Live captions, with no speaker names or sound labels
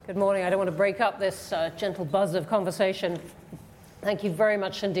Good morning. I don't want to break up this gentle buzz of conversation. Thank you very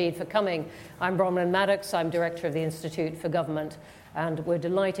much indeed for coming. I'm Bronwyn Maddox. I'm Director of the Institute for Government, and we're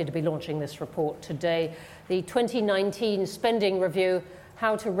delighted to be launching this report today. The 2019 Spending Review,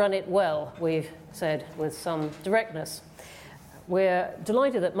 How to Run It Well, we've said with some directness. We're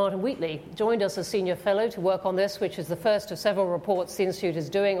delighted that Martin Wheatley joined us as Senior Fellow to work on this, which is the first of several reports the Institute is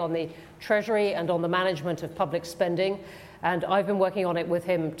doing on the Treasury and on the management of public spending. And I've been working on it with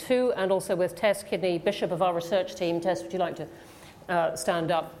him too, and also with Tess Kidney, Bishop of our research team. Tess, would you like to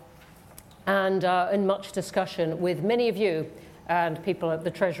stand up? And in much discussion with many of you and people at the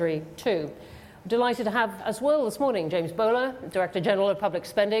Treasury too. Delighted to have as well this morning James Bowler, Director General of Public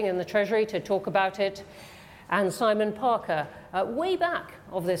Spending in the Treasury, to talk about it, and Simon Parker, way back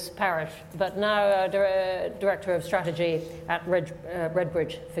of this parish, but now Director of Strategy at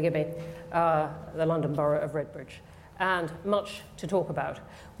Redbridge, the London Borough of Redbridge, and much to talk about.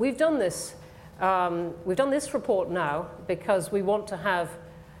 We've done this report now because we want to have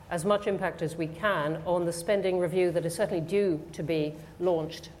as much impact as we can on the spending review that is certainly due to be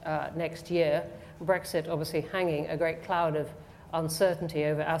launched next year. Brexit obviously hanging a great cloud of uncertainty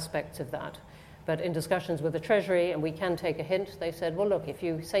over aspects of that. But in discussions with the Treasury, and we can take a hint, they said, well, look, if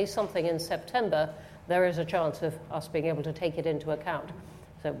you say something in September, there is a chance of us being able to take it into account.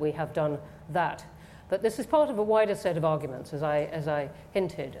 So we have done that. But this is part of a wider set of arguments, as I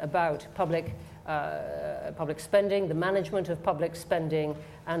hinted, about public spending, the management of public spending,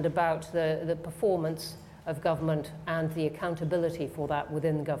 and about the performance of government and the accountability for that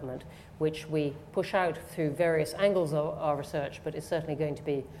within government, which we push out through various angles of our research, but it's certainly going to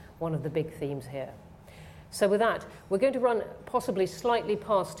be one of the big themes here. So with that, we're going to run possibly slightly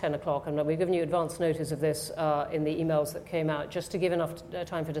past 10 o'clock, and we've given you advance notice of this in the emails that came out, just to give enough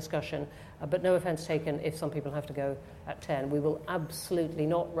time for discussion, but no offence taken if some people have to go at 10. We will absolutely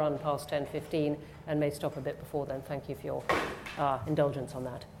not run past 10:15 and may stop a bit before then. Thank you for your indulgence on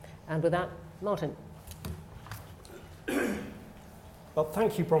that. And with that, Martin. Well,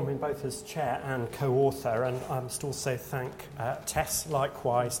 thank you, Bronwyn, both as chair and co-author, and I must also thank Tess,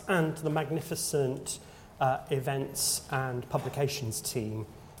 likewise, and the magnificent events and publications team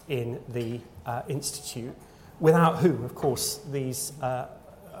in the Institute, without whom, of course, these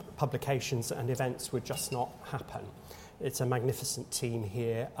publications and events would just not happen. It's a magnificent team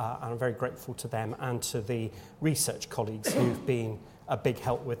here, and I'm very grateful to them and to the research colleagues who've been a big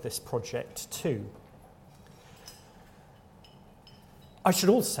help with this project too. I should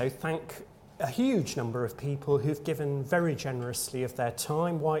also thank a huge number of people who've given very generously of their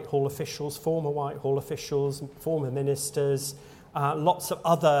time, Whitehall officials, former Whitehall officials, former ministers, lots of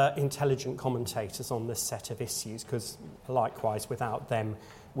other intelligent commentators on this set of issues, because likewise, without them,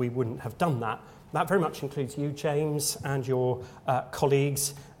 we wouldn't have done that. That very much includes you, James, and your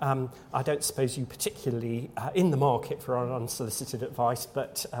colleagues. I don't suppose you particularly in the market for our unsolicited advice,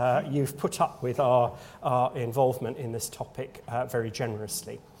 but you've put up with our involvement in this topic very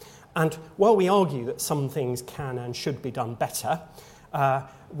generously. And while we argue that some things can and should be done better,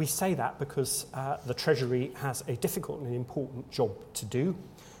 we say that because the Treasury has a difficult and important job to do,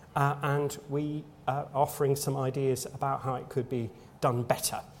 and we are offering some ideas about how it could be done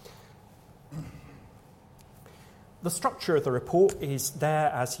better. The structure of the report is there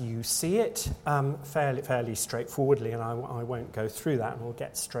as you see it, fairly straightforwardly, and I won't go through that, and we'll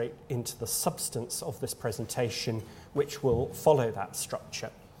get straight into the substance of this presentation, which will follow that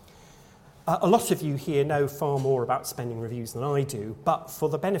structure. A lot of you here know far more about spending reviews than I do, but for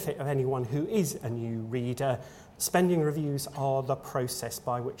the benefit of anyone who is a new reader, spending reviews are the process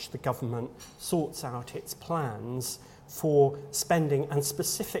by which the government sorts out its plans for spending, and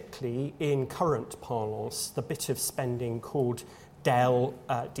specifically in current parlance, the bit of spending called DEL,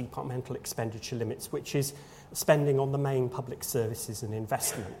 Departmental Expenditure Limits, which is spending on the main public services and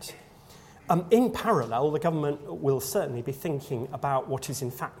investment. In parallel, the government will certainly be thinking about what is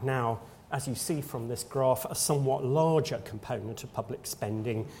in fact now, as you see from this graph, a somewhat larger component of public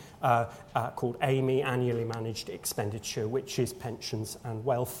spending called AME, Annually Managed Expenditure, which is pensions and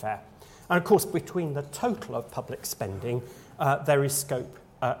welfare. And of course, between the total of public spending, there is scope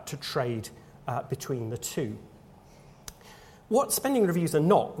to trade between the two. What spending reviews are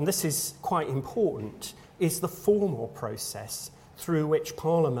not, and this is quite important, is the formal process through which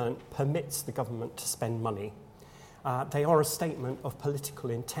Parliament permits the government to spend money. They are a statement of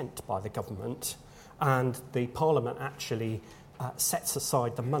political intent by the government, and the Parliament actually sets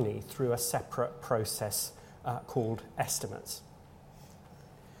aside the money through a separate process called estimates.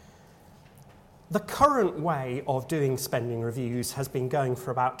 The current way of doing spending reviews has been going for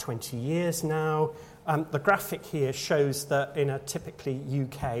about 20 years now. The graphic here shows that in a typically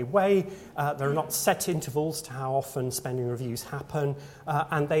UK way, there are not set intervals to how often spending reviews happen,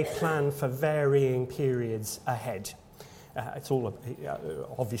 and they plan for varying periods ahead. It's all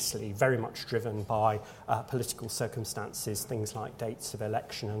obviously very much driven by political circumstances, things like dates of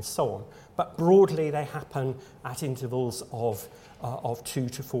election and so on. But broadly, they happen at intervals of 2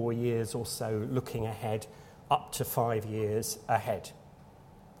 to 4 years or so, looking ahead, up to 5 years ahead.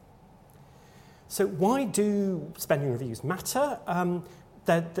 So why do spending reviews matter?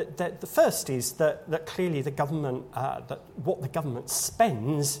 The first is that clearly the government, that what the government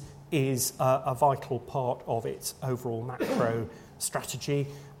spends is a vital part of its overall macro strategy,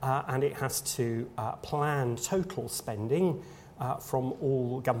 and it has to plan total spending from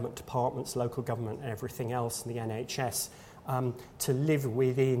all government departments, local government and everything else, and the NHS, to live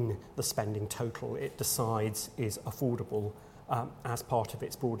within the spending total it decides is affordable as part of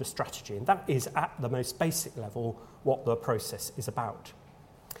its broader strategy. And that is, at the most basic level, what the process is about.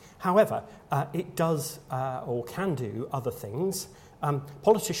 However, it does or can do other things.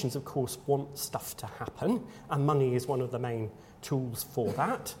 Politicians, of course, want stuff to happen, and money is one of the main tools for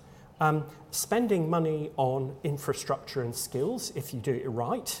that. Spending money on infrastructure and skills, if you do it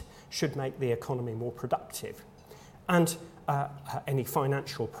right, should make the economy more productive. And any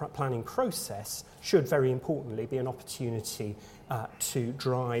financial planning process should, very importantly, be an opportunity to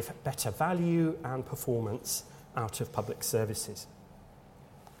drive better value and performance out of public services.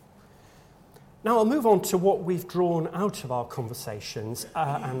 Now I'll move on to what we've drawn out of our conversations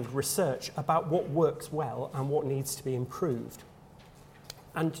and research about what works well and what needs to be improved.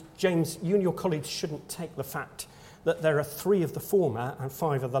 And James, you and your colleagues shouldn't take the fact that there are 3 of the former and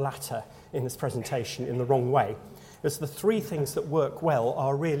 5 of the latter in this presentation in the wrong way, because the 3 things that work well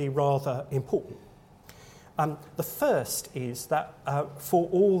are really rather important. The first is that for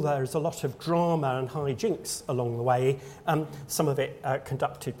all there's a lot of drama and hijinks along the way, some of it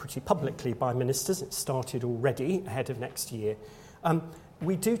conducted pretty publicly by ministers. It started already ahead of next year.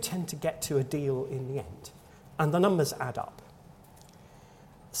 We do tend to get to a deal in the end, and the numbers add up.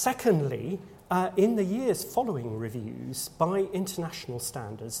 Secondly, in the years following reviews, by international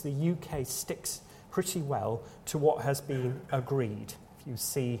standards, the UK sticks pretty well to what has been agreed. If you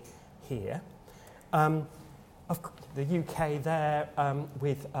see here. The UK there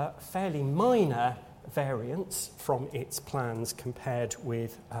with a fairly minor variance from its plans compared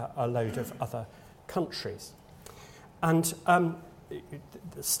with a load of other countries. And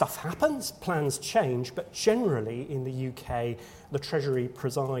stuff happens, plans change, but generally in the UK, the Treasury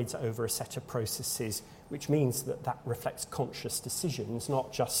presides over a set of processes, which means that reflects conscious decisions,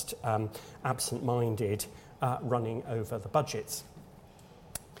 not just absent-minded running over the budgets.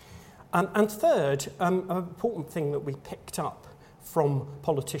 And third, an important thing that we picked up from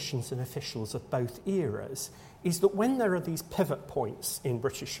politicians and officials of both eras is that when there are these pivot points in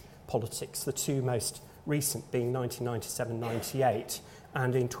British politics, the 2 most recent being 1997-98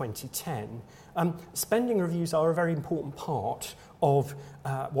 and in 2010, spending reviews are a very important part of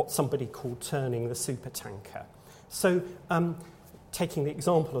what somebody called turning the supertanker. So taking the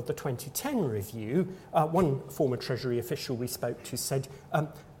example of the 2010 review, one former Treasury official we spoke to said,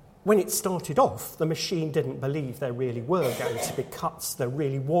 when it started off, the machine didn't believe there really were going to be cuts. There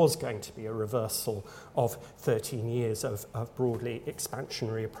really was going to be a reversal of 13 years of broadly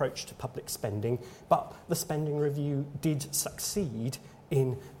expansionary approach to public spending. But the spending review did succeed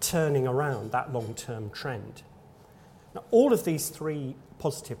in turning around that long-term trend. Now, all of these 3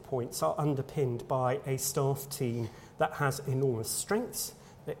 positive points are underpinned by a staff team that has enormous strengths,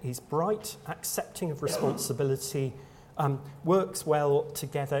 that is bright, accepting of responsibility, works well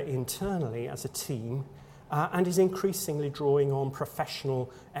together internally as a team, and is increasingly drawing on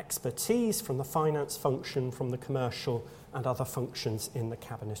professional expertise from the finance function, from the commercial and other functions in the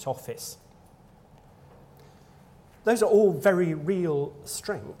Cabinet Office. Those are all very real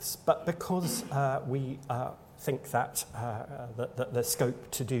strengths, but because we think that there's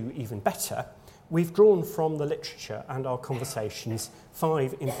scope to do even better, we've drawn from the literature and our conversations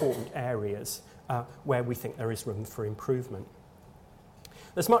 5 important areas where we think there is room for improvement.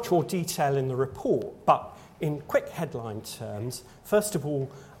 There's much more detail in the report, but in quick headline terms, first of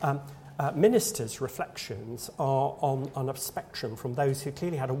all, ministers' reflections are on a spectrum from those who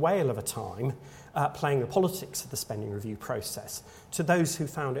clearly had a whale of a time playing the politics of the spending review process to those who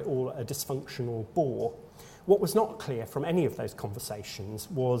found it all a dysfunctional bore. What was not clear from any of those conversations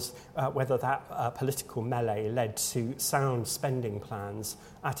was whether that political melee led to sound spending plans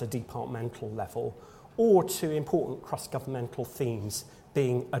at a departmental level or to important cross-governmental themes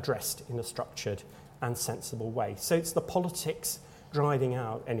being addressed in a structured and sensible way. So it's the politics driving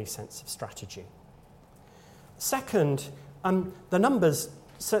out any sense of strategy. Second, the numbers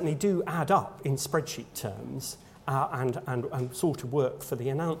certainly do add up in spreadsheet terms and sort of work for the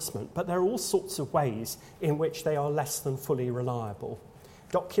announcement, but there are all sorts of ways in which they are less than fully reliable.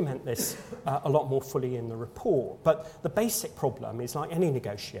 Document this a lot more fully in the report, but the basic problem is, like any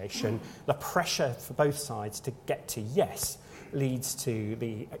negotiation, the pressure for both sides to get to yes leads to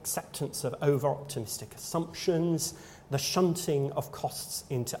the acceptance of over-optimistic assumptions, the shunting of costs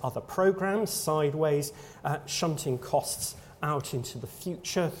into other programs sideways, shunting costs out into the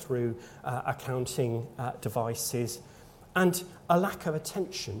future through accounting devices, and a lack of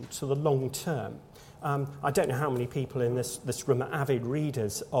attention to the long term. I don't know how many people in this room are avid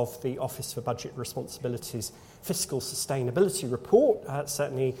readers of the Office for Budget Responsibility's Fiscal Sustainability Report.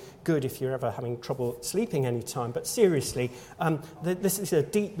 Certainly good if you're ever having trouble sleeping any time. But seriously, this is a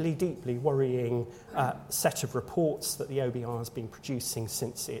deeply, deeply worrying set of reports that the OBR has been producing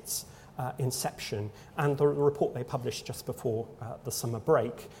since its inception, and the report they published just before the summer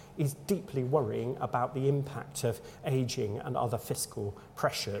break is deeply worrying about the impact of ageing and other fiscal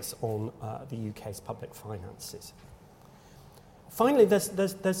pressures on the UK's public finances. Finally,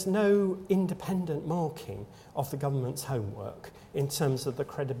 there's no independent marking of the government's homework in terms of the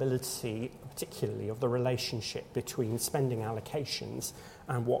credibility, particularly of the relationship between spending allocations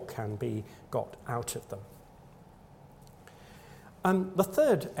and what can be got out of them. The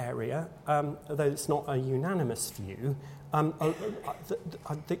third area, though it's not a unanimous view,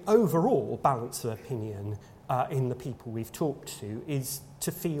 the overall balance of opinion in the people we've talked to is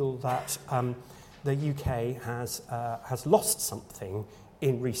to feel that the UK has lost something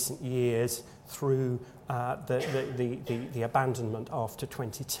in recent years through the abandonment after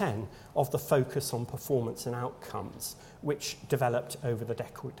 2010 of the focus on performance and outcomes, which developed over the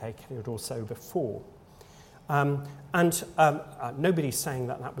decade or so before. Nobody's saying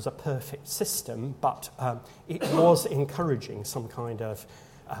that was a perfect system, but it was encouraging some kind of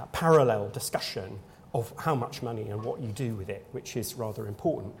parallel discussion of how much money and what you do with it, which is rather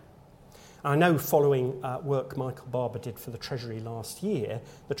important. I know, following work Michael Barber did for the Treasury last year,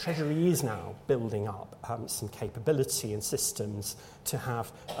 the Treasury is now building up some capability and systems to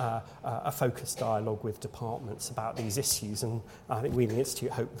have a focused dialogue with departments about these issues, and I think we in the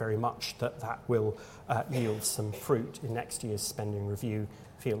Institute hope very much that will yield some fruit in next year's spending review.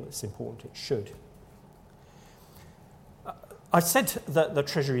 Feel it's important it should. I said that the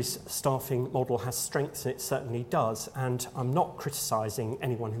Treasury's staffing model has strengths, and it certainly does, and I'm not criticising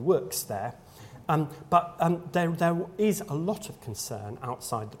anyone who works there, but there is a lot of concern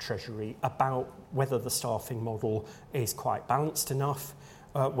outside the Treasury about whether the staffing model is quite balanced enough,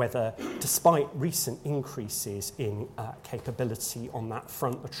 whether, despite recent increases in capability on that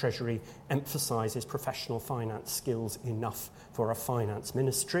front, the Treasury emphasises professional finance skills enough for a finance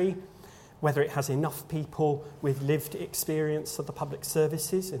ministry, whether it has enough people with lived experience of the public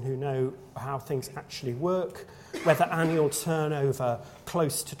services and who know how things actually work, whether annual turnover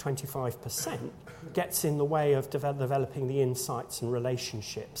close to 25% gets in the way of developing the insights and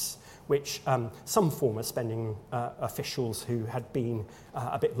relationships, which some former spending officials who had been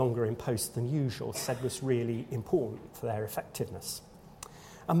a bit longer in post than usual said was really important for their effectiveness.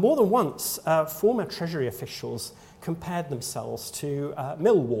 And more than once, former Treasury officials compared themselves to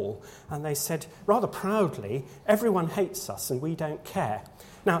Millwall, and they said rather proudly, "Everyone hates us and we don't care."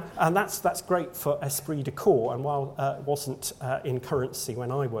 Now, and that's great for esprit de corps, and while it wasn't in currency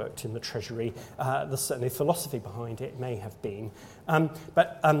when I worked in the Treasury, there's certainly philosophy behind it may have been.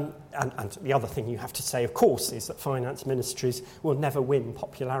 But the other thing you have to say, of course, is that finance ministries will never win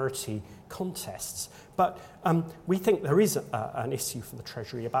popularity contests. But we think there is an issue for the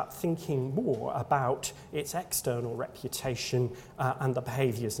Treasury about thinking more about its external reputation and the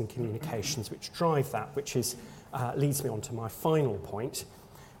behaviours and communications which drive that, which is leads me on to my final point,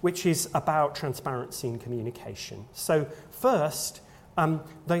 which is about transparency and communication. So first,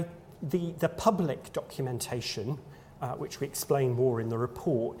 the public documentation, which we explain more in the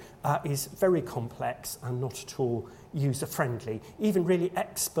report, is very complex and not at all user-friendly. Even really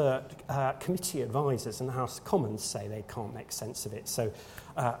expert committee advisors in the House of Commons say they can't make sense of it. So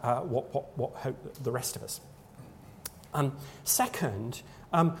what hope the rest of us? Second,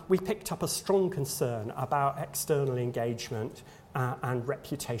 we picked up a strong concern about external engagement and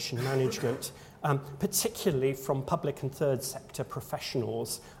reputation management, particularly from public and third sector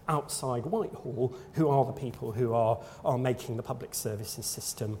professionals outside Whitehall, who are the people who are making the public services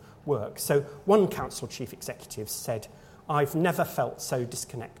system work. So one council chief executive said, "I've never felt so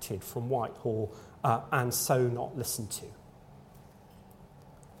disconnected from Whitehall and so not listened to."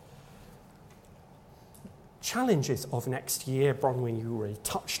 challenges of next year, Bronwyn, you already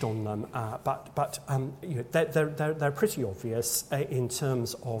touched on them, but they're pretty obvious in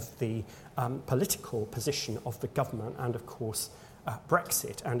terms of the political position of the government and, of course,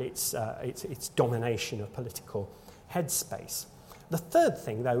 Brexit and its domination of political headspace. The third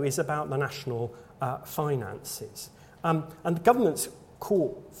thing, though, is about the national finances. And the government's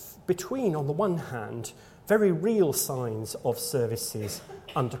caught between, on the one hand, very real signs of services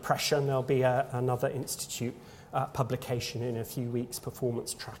under pressure, and there'll be another Institute publication in a few weeks,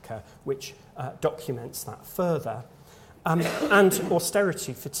 Performance Tracker, which documents that further. And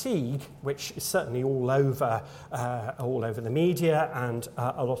austerity fatigue, which is certainly all over the media and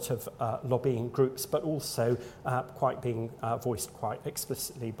a lot of lobbying groups, but also being voiced quite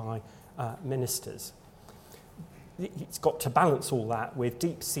explicitly by ministers. It's got to balance all that with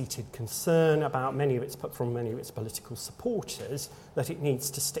deep-seated concern from many of its political supporters that it needs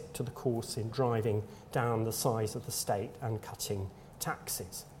to stick to the course in driving down the size of the state and cutting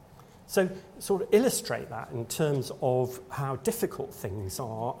taxes. So sort of illustrate that in terms of how difficult things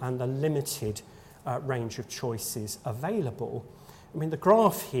are and the limited range of choices available. I mean, the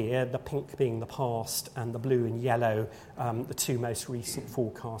graph here, the pink being the past and the blue and yellow, the two most recent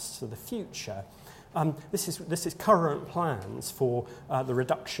forecasts of the future. This is current plans for the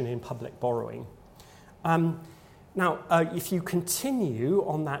reduction in public borrowing. Now, if you continue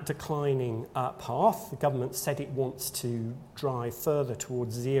on that declining path, the government said it wants to drive further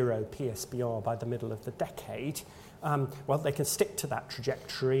towards zero PSBR by the middle of the decade. Well, they can stick to that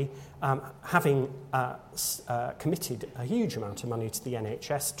trajectory, having committed a huge amount of money to the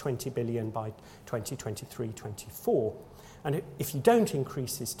NHS, 20 billion by 2023-24. And if you don't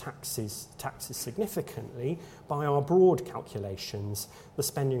increase his taxes significantly, by our broad calculations, the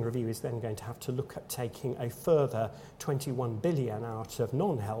spending review is then going to have to look at taking a further 21 billion out of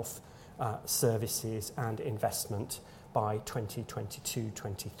non-health services and investment by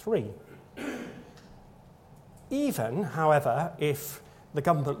 2022-23. Even, however, if the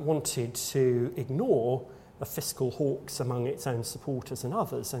government wanted to ignore the fiscal hawks among its own supporters and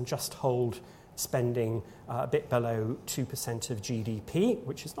others and just hold spending a bit below 2% of GDP,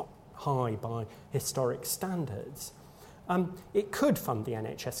 which is not high by historic standards, it could fund the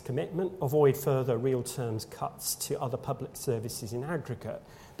NHS commitment, avoid further real terms cuts to other public services in aggregate,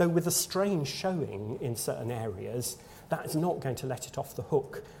 though with a strange showing in certain areas, that is not going to let it off the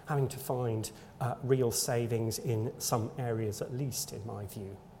hook, having to find real savings in some areas at least, in my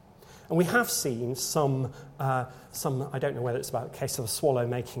view. And we have seen some, I don't know whether it's about a case of a swallow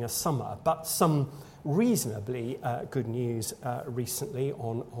making a summer, but some reasonably good news recently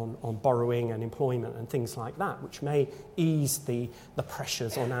on borrowing and employment and things like that, which may ease the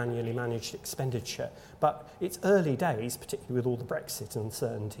pressures on annually managed expenditure. But it's early days, particularly with all the Brexit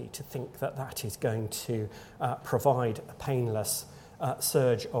uncertainty, to think that that is going to provide a painless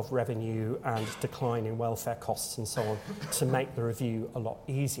surge of revenue and decline in welfare costs and so on to make the review a lot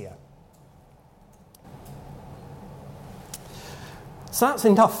easier. So that's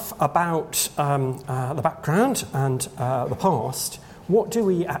enough about the background and the past. What do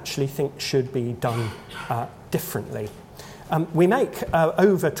we actually think should be done differently? We make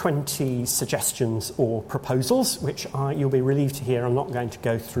over 20 suggestions or proposals, which you'll be relieved to hear I'm not going to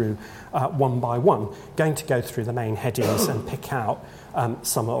go through one by one. Going to go through the main headings and pick out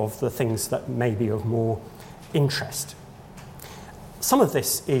some of the things that may be of more interest. Some of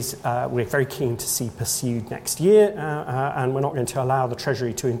this is we're very keen to see pursued next year, and we're not going to allow the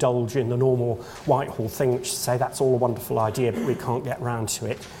Treasury to indulge in the normal Whitehall thing, which is to say that's all a wonderful idea, but we can't get round to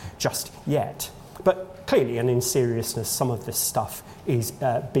it just yet. But clearly, and in seriousness, some of this stuff is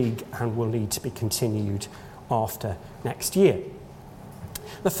big and will need to be continued after next year.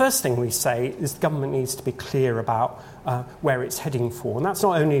 The first thing we say is the government needs to be clear about where it's heading for, and that's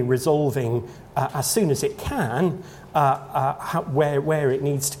not only resolving as soon as it can where it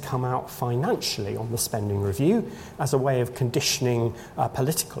needs to come out financially on the spending review as a way of conditioning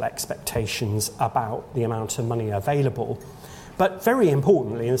political expectations about the amount of money available. But very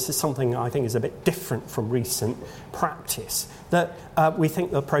importantly, and this is something I think is a bit different from recent practice, that we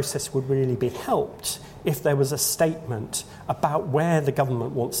think the process would really be helped if there was a statement about where the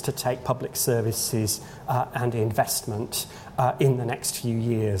government wants to take public services and investment in the next few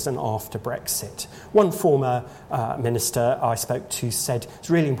years and after Brexit. One former minister I spoke to said it's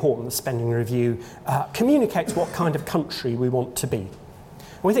really important the spending review communicates what kind of country we want to be.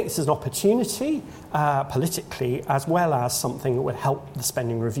 And we think this is an opportunity politically, as well as something that would help the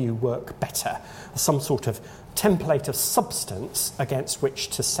spending review work better, some sort of template of substance against which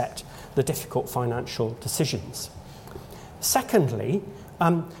to set the difficult financial decisions. Secondly, I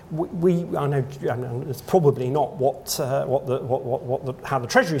know it's probably not how the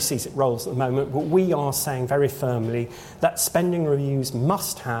Treasury sees it rolls at the moment, but we are saying very firmly that spending reviews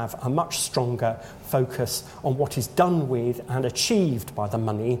must have a much stronger focus on what is done with and achieved by the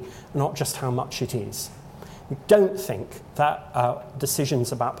money, not just how much it is. We don't think that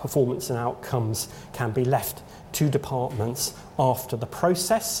decisions about performance and outcomes can be left to departments after the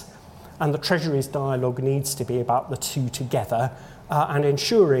process, and the Treasury's dialogue needs to be about the two together, and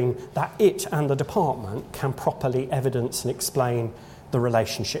ensuring that it and the department can properly evidence and explain the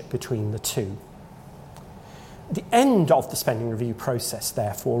relationship between the two. The end of the spending review process,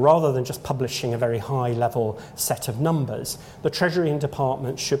 therefore, rather than just publishing a very high-level set of numbers, the Treasury and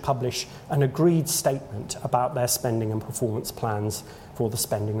Department should publish an agreed statement about their spending and performance plans for the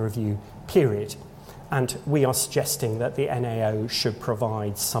spending review period. And we are suggesting that the NAO should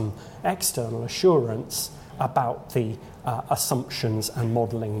provide some external assurance about the assumptions and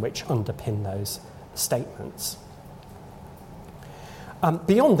modelling which underpin those statements.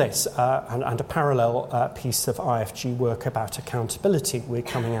 Beyond this, and a parallel piece of IFG work about accountability we're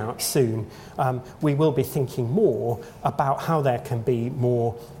coming out soon, we will be thinking more about how there can be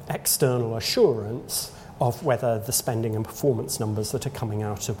more external assurance of whether the spending and performance numbers that are coming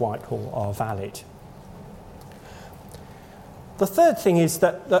out of Whitehall are valid. The third thing is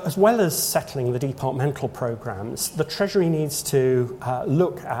that as well as settling the departmental programmes, the Treasury needs to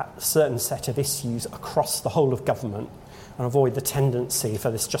look at a certain set of issues across the whole of government and avoid the tendency for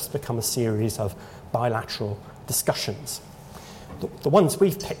this just to become a series of bilateral discussions. The ones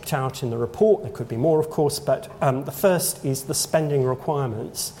we've picked out in the report, there could be more of course, but the first is the spending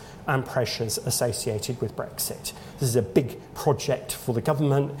requirements and pressures associated with Brexit. This is a big project for the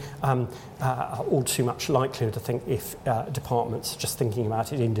government, all too much likely to think if departments are just thinking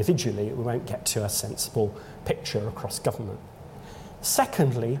about it individually, we won't get to a sensible picture across government.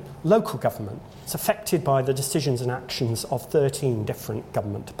 Secondly, local government. It's affected by the decisions and actions of 13 different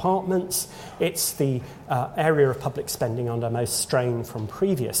government departments. It's the area of public spending under most strain from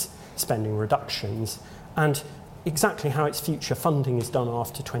previous spending reductions, and exactly how its future funding is done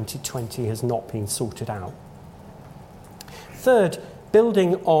after 2020 has not been sorted out. Third,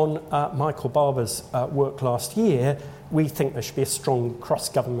 building on Michael Barber's work last year, we think there should be a strong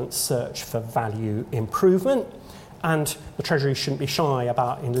cross-government search for value improvement, and the Treasury shouldn't be shy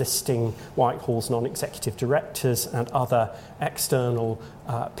about enlisting Whitehall's non-executive directors and other external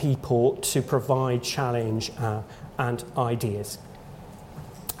people to provide challenge and ideas.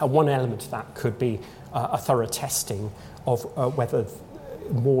 One element of that could be a thorough testing of whether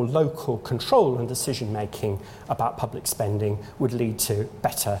more local control and decision making about public spending would lead to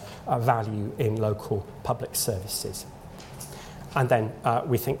better value in local public services. And then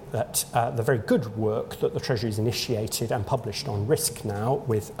we think that the very good work that the Treasury's initiated and published on risk now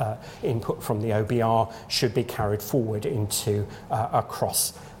with input from the OBR should be carried forward into a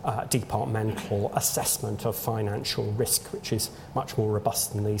cross-departmental assessment of financial risk, which is much more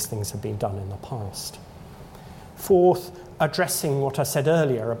robust than these things have been done in the past. Fourth, addressing what I said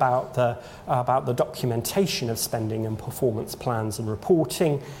earlier about the documentation of spending and performance plans and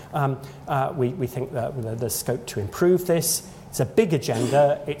reporting. We think that there's scope to improve this. It's a big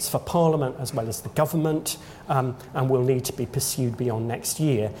agenda. It's for Parliament as well as the government, and will need to be pursued beyond next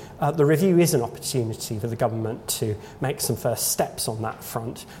year. The review is an opportunity for the government to make some first steps on that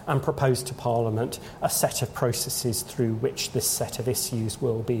front and propose to Parliament a set of processes through which this set of issues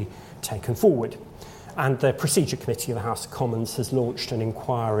will be taken forward. And the Procedure Committee of the House of Commons has launched an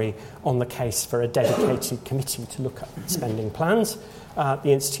inquiry on the case for a dedicated committee to look at spending plans. The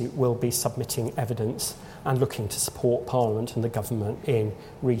Institute will be submitting evidence and looking to support Parliament and the government in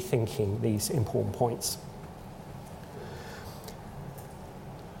rethinking these important points.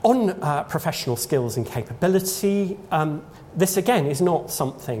 On professional skills and capability, this again is not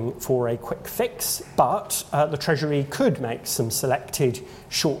something for a quick fix, but the Treasury could make some selected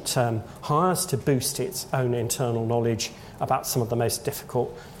short-term hires to boost its own internal knowledge about some of the most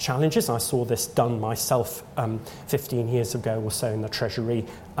difficult challenges. I saw this done myself 15 years ago or so in the Treasury.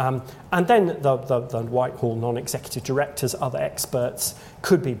 And then the Whitehall non-executive directors, other experts,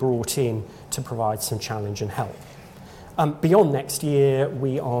 could be brought in to provide some challenge and help. Beyond next year,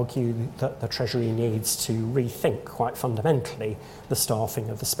 we argue that the Treasury needs to rethink quite fundamentally the staffing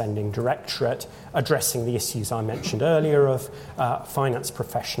of the Spending Directorate, addressing the issues I mentioned earlier of finance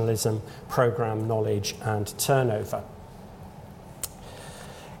professionalism, programme knowledge and turnover.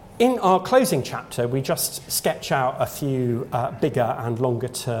 In our closing chapter, we just sketch out a few bigger and longer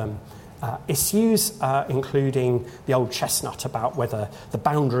term issues, including the old chestnut about whether the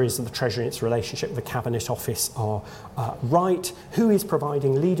boundaries of the Treasury and its relationship with the Cabinet Office are right, who is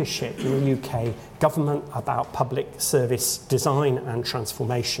providing leadership in the UK government about public service design and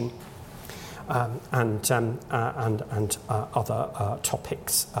transformation, and other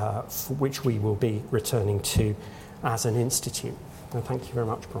topics for which we will be returning to as an institute. And thank you very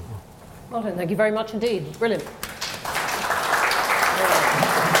much, Bronwyn. Martin, thank you very much indeed. Brilliant.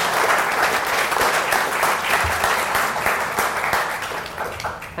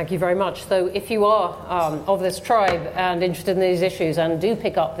 Thank you very much. So if you are of this tribe and interested in these issues and do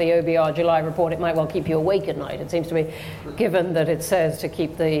pick up the OBR July report, it might well keep you awake at night. It seems to be, given that it says to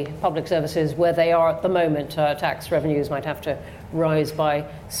keep the public services where they are at the moment, tax revenues might have to rise by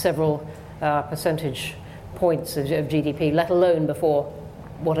several percentage points of GDP, let alone before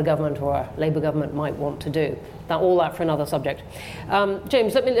what a government or a Labour government might want to do. All that for another subject.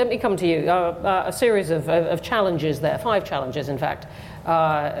 James, let me come to you. A series of challenges there, 5 challenges in fact.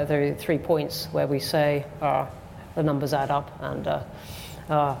 There are 3 points where we say the numbers add up, and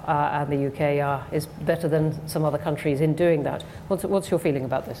the UK is better than some other countries in doing that. What's your feeling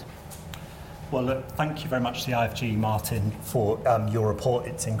about this? Well, look, thank you very much to the IFG, Martin, for your report.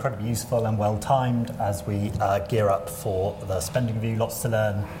 It's incredibly useful and well-timed as we gear up for the spending review. Lots to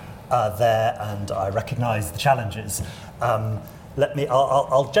learn there, and I recognise the challenges.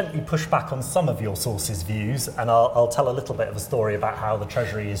 I'll gently push back on some of your sources' views, and I'll tell a little bit of a story about how the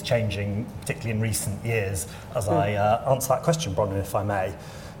Treasury is changing, particularly in recent years, as I answer that question, Bronwyn, if I may.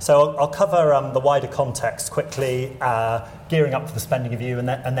 So I'll cover the wider context quickly, gearing up for the spending review, and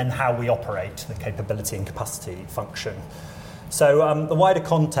then how we operate the capability and capacity function. So the wider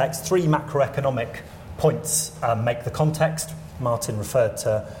context, 3 macroeconomic points make the context. Martin referred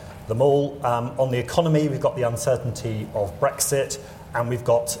to them all. On the economy, we've got the uncertainty of Brexit, and we've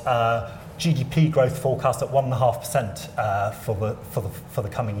got GDP growth forecast at 1.5% for the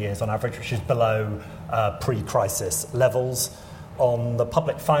coming years on average, which is below pre-crisis levels. On the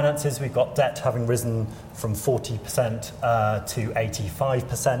public finances, we've got debt having risen from 40% to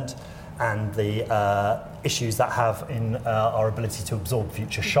 85%, and the issues that have in our ability to absorb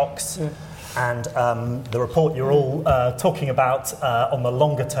future shocks. And the report you're all talking about on the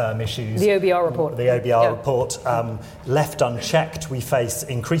longer term issues. The OBR report. The OBR report. Left unchecked, we face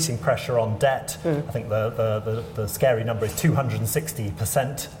increasing pressure on debt. I think the scary number is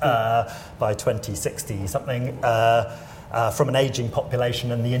 260% by 2060 something. From an ageing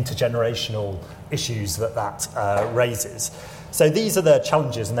population and the intergenerational issues that raises. So these are the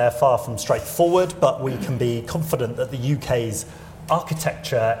challenges, and they're far from straightforward, but we can be confident that the UK's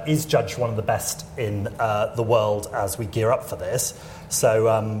architecture is judged one of the best in the world as we gear up for this.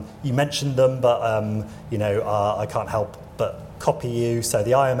 So you mentioned them, but I can't help but copy you. So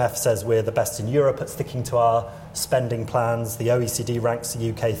the IMF says we're the best in Europe at sticking to our spending plans. The OECD ranks the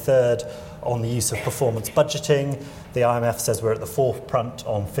UK 3rd on the use of performance budgeting. The IMF says we're at the forefront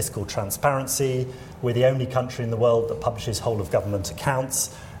on fiscal transparency. We're the only country in the world that publishes whole of government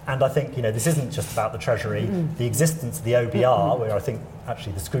accounts. And I think, this isn't just about the Treasury. The existence of the OBR, where I think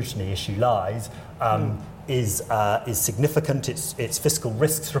actually the scrutiny issue lies, is significant. Its fiscal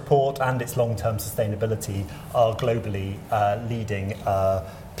risks report and its long-term sustainability are globally leading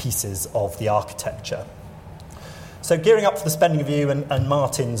pieces of the architecture. So gearing up for the spending review and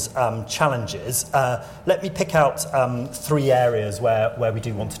Martin's challenges, let me pick out 3 areas where we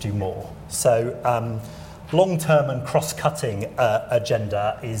do want to do more. So long-term and cross-cutting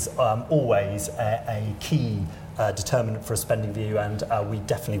agenda is always a key determinant for a spending review, and we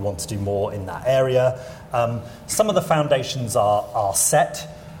definitely want to do more in that area. Some of the foundations are set.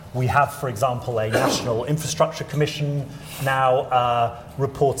 We have, for example, a National Infrastructure Commission now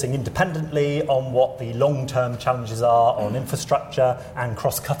reporting independently on what the long-term challenges are on infrastructure and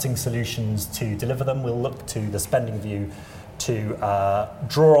cross-cutting solutions to deliver them. We'll look to the spending review to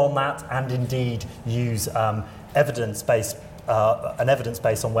draw on that and indeed use evidence base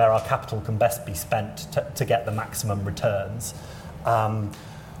on where our capital can best be spent to get the maximum returns.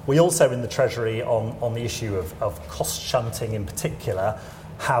 We also, in the Treasury, on the issue of cost shunting in particular,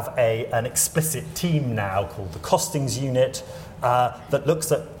 have an explicit team now called the Costings Unit that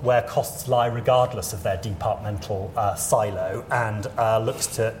looks at where costs lie regardless of their departmental silo, and looks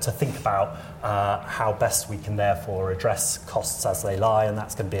to think about how best we can therefore address costs as they lie, and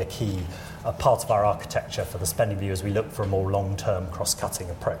that's going to be a key part of our architecture for the spending review as we look for a more long-term cross-cutting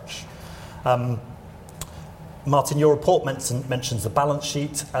approach. Martin, your report mentions the balance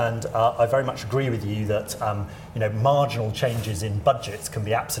sheet, and I very much agree with you that marginal changes in budgets can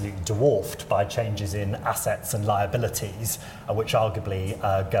be absolutely dwarfed by changes in assets and liabilities, which arguably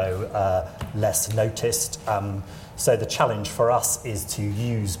go less noticed. So the challenge for us is to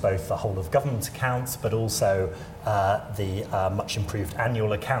use both the whole of government accounts, but also the much improved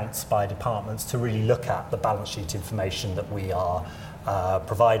annual accounts by departments to really look at the balance sheet information that we are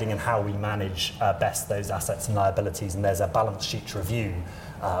providing and how we manage best those assets and liabilities. And there's a balance sheet review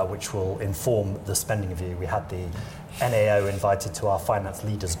which will inform the spending review. We had the NAO invited to our finance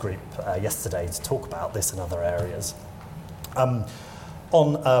leaders group yesterday to talk about this and other areas.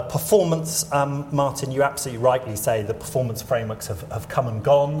 On performance, Martin, you absolutely rightly say the performance frameworks have come and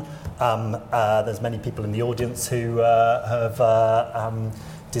gone. There's many people in the audience who have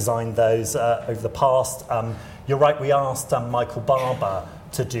designed those over the past. You're right, we asked Michael Barber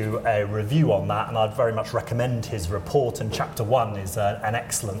to do a review on that, and I'd very much recommend his report, and Chapter 1 is an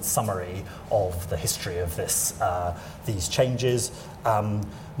excellent summary of the history of these changes.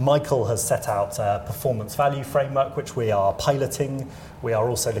 Michael has set out a performance value framework, which we are piloting. We are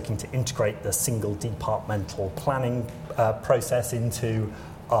also looking to integrate the single departmental planning process into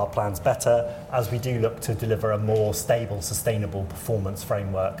our plans better, as we do look to deliver a more stable, sustainable performance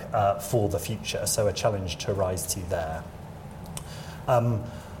framework for the future. So a challenge to rise to there.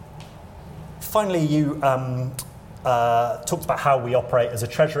 Finally, you talked about how we operate as a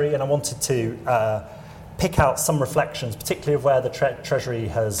Treasury, and I wanted to pick out some reflections, particularly of where the Treasury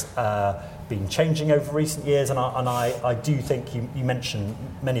has been changing over recent years. And I do think you mentioned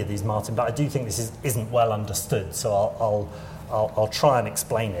many of these, Martin, but I do think this isn't well understood. So I'll try and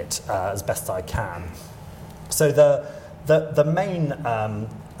explain it as best I can. So the main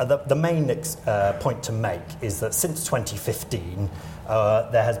point to make is that since 2015,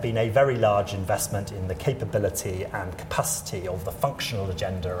 there has been a very large investment in the capability and capacity of the functional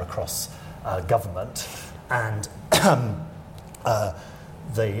agenda across government, and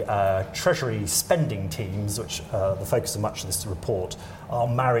the Treasury spending teams, which the focus of much of this report, are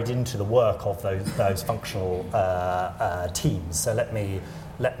married into the work of those functional teams. So let me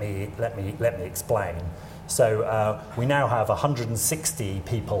explain. So we now have 160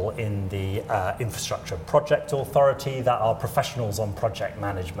 people in the Infrastructure Project Authority that are professionals on project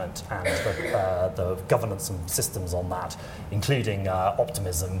management and the governance and systems on that, including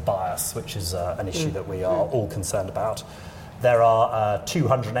optimism bias, which is an issue that we are all concerned about. There are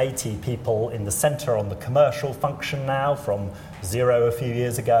 280 people in the centre on the commercial function now, from 0 a few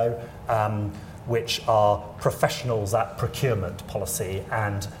years ago, which are professionals at procurement policy,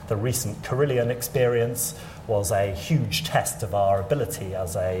 and the recent Carillion experience was a huge test of our ability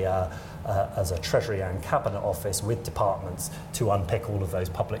as a Treasury and Cabinet Office with departments to unpick all of those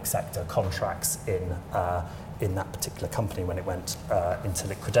public sector contracts in that particular company when it went into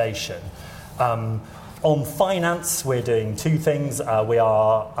liquidation. On finance, we're doing two things. We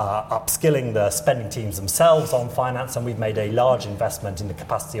are upskilling the spending teams themselves on finance, and we've made a large investment in the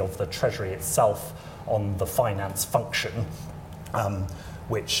capacity of the Treasury itself on the finance function,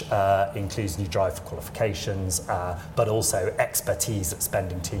 which includes new drive for qualifications, but also expertise that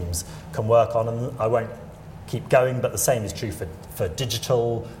spending teams can work on. And I won't keep going, but the same is true for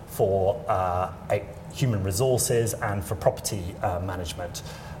digital, for human resources, and for property management.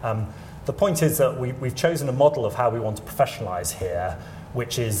 The point is that we've chosen a model of how we want to professionalise here,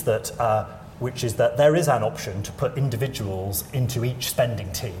 which is that there is an option to put individuals into each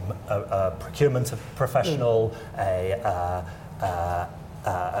spending team, a procurement professional, a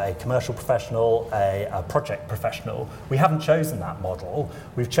commercial professional, a project professional. We haven't chosen that model.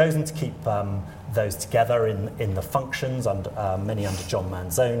 We've chosen to keep those together in the functions, many under John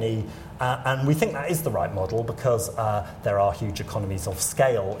Manzoni. And we think that is the right model because there are huge economies of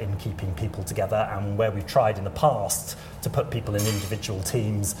scale in keeping people together, and where we've tried in the past to put people in individual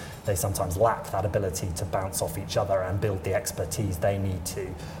teams, they sometimes lack that ability to bounce off each other and build the expertise they need to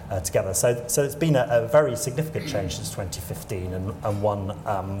together. So it's been a very significant change since 2015, and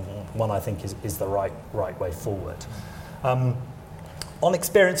one I think is the right way forward. On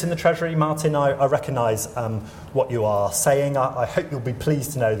experience in the Treasury, Martin, I recognise what you are saying. I hope you'll be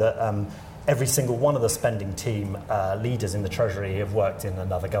pleased to know that every single one of the spending team leaders in the Treasury have worked in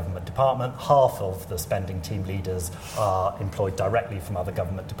another government department. Half of the spending team leaders are employed directly from other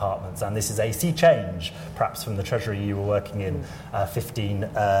government departments, and this is a sea change, perhaps from the Treasury you were working in 15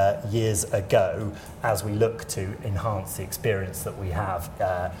 years ago, as we look to enhance the experience that we have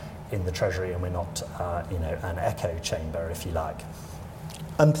in the Treasury, and we're not an echo chamber, if you like.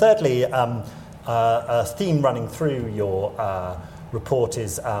 And thirdly, a theme running through your report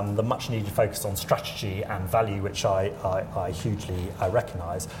is the much needed focus on strategy and value, which I hugely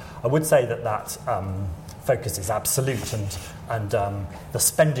recognise. I would say that focus is absolute, and the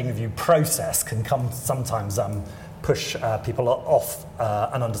spending review process can sometimes push people off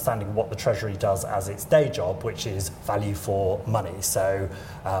an understanding of what the Treasury does as its day job, which is value for money. So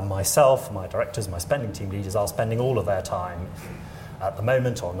myself, my directors, my spending team leaders are spending all of their time at the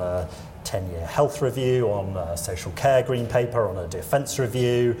moment on a 10-year health review, on a social care green paper, on a defence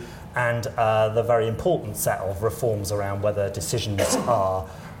review, and the very important set of reforms around whether decisions are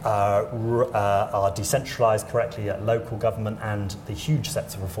decentralised correctly at local government, and the huge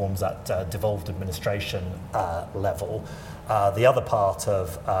sets of reforms at devolved administration level. The other part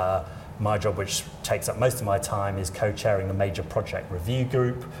of my job, which takes up most of my time, is co-chairing the Major Project Review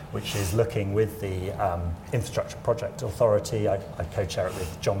Group, which is looking with the Infrastructure Project Authority. I co-chair it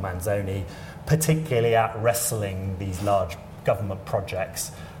with John Manzoni, particularly at wrestling these large government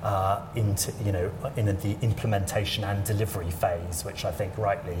projects into, in the implementation and delivery phase, which I think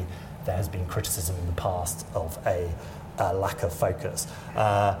rightly there has been criticism in the past of a lack of focus.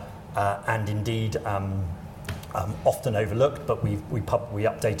 And indeed, often overlooked, but we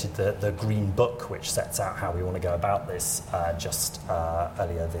updated the Green Book, which sets out how we want to go about this just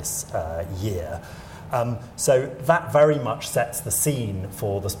earlier this year. So that very much sets the scene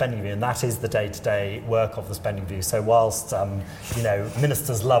for the spending review, and that is the day-to-day work of the spending review. So whilst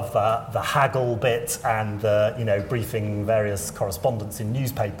ministers love the haggle bit and the briefing various correspondents in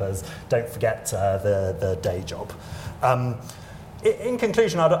newspapers, don't forget the day job. In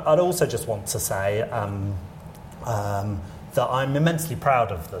conclusion, I'd also just want to say that I'm immensely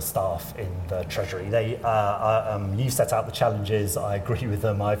proud of the staff in the Treasury. You set out the challenges, I agree with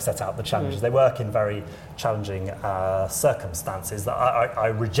them, I've set out the challenges. They work in very challenging circumstances. I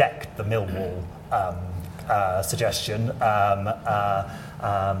reject the Millwall suggestion.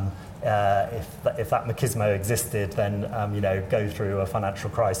 If that machismo existed, then go through a financial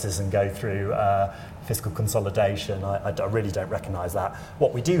crisis and go through fiscal consolidation. I really don't recognise that.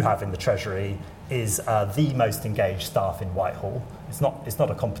 What we do have in the Treasury is the most engaged staff in Whitehall. It's not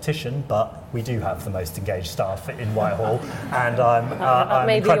a competition, but we do have the most engaged staff in Whitehall, and I'm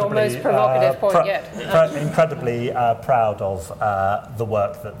maybe your most provocative point yet. Incredibly proud of the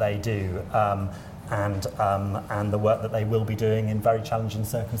work that they do. And the work that they will be doing in very challenging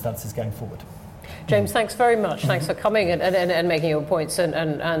circumstances going forward. James, thanks very much. Thanks for coming and making your points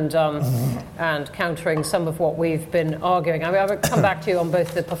and countering some of what we've been arguing. I will come back to you on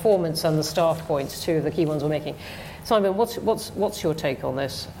both the performance and the staff points, two of the key ones we're making. Simon, what's your take on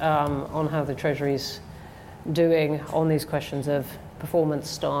this, on how the Treasury's doing on these questions of performance,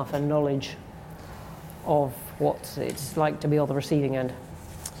 staff, and knowledge of what it's like to be on the receiving end?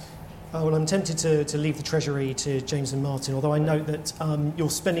 Well, I'm tempted to leave the Treasury to James and Martin, although I note that your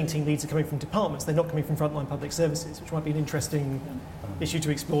spending team leads are coming from departments. They're not coming from frontline public services, which might be an interesting issue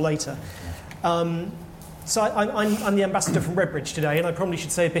to explore later. So I'm the ambassador from Redbridge today, and I probably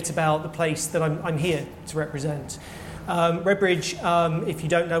should say a bit about the place that I'm here to represent. Redbridge, if you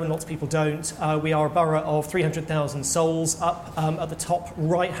don't know, and lots of people don't, we are a borough of 300,000 souls up at the top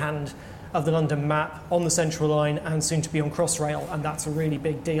right-hand of the London map, on the Central Line and soon to be on Crossrail, and that's a really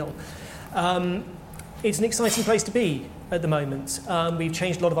big deal. It's an exciting place to be at the moment. We've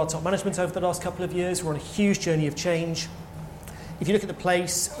changed a lot of our top management over the last couple of years. We're on a huge journey of change. If you look at the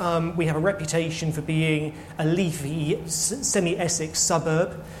place, we have a reputation for being a leafy, semi-Essex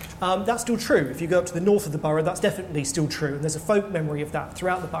suburb. That's still true. If you go up to the north of the borough, that's definitely still true, and there's a folk memory of that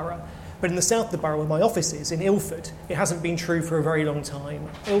throughout the borough. But in the south of the borough, where my office is, in Ilford, it hasn't been true for a very long time.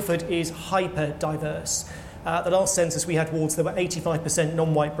 Ilford is hyper-diverse. The last census we had wards, there were 85%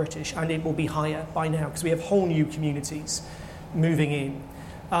 non-white British, and it will be higher by now, because we have whole new communities moving in.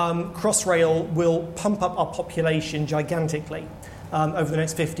 Crossrail will pump up our population gigantically over the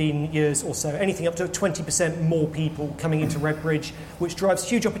next 15 years or so, anything up to 20% more people coming into Redbridge, which drives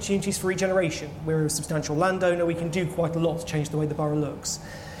huge opportunities for regeneration. We're a substantial landowner, we can do quite a lot to change the way the borough looks.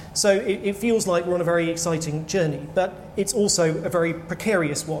 So it feels like we're on a very exciting journey, but it's also a very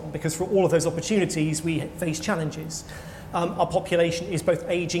precarious one, because for all of those opportunities we face challenges. Our population is both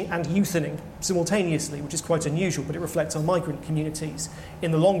ageing and youthening simultaneously, which is quite unusual, but it reflects our migrant communities.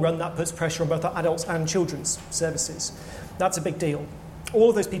 In the long run, that puts pressure on both our adults and children's services. That's a big deal. All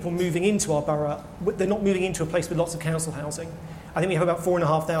of those people moving into our borough, they're not moving into a place with lots of council housing. I think we have about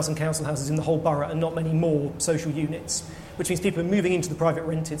 4,500 council houses in the whole borough and not many more social units, which means people are moving into the private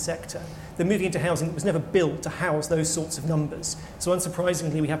rented sector. They're moving into housing that was never built to house those sorts of numbers. So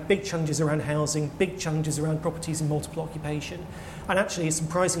unsurprisingly, we have big challenges around housing, big challenges around properties in multiple occupation, and actually a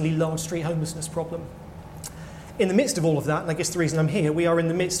surprisingly large street homelessness problem. In the midst of all of that, and I guess the reason I'm here, we are in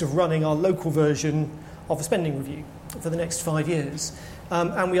the midst of running our local version of a spending review for the next 5 years.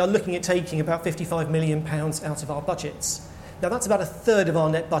 And we are looking at taking about £55 million out of our budgets. Now, that's about a third of our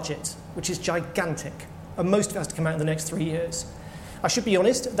net budget, which is gigantic. And most of it has to come out in the next 3 years. I should be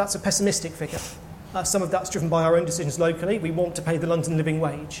honest, that's a pessimistic figure. Some of that's driven by our own decisions locally. We want to pay the London living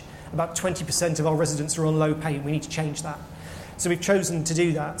wage. About 20% of our residents are on low pay, and we need to change that. So we've chosen to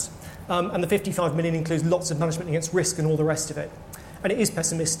do that. And the 55 million includes lots of management against risk and all the rest of it. And it is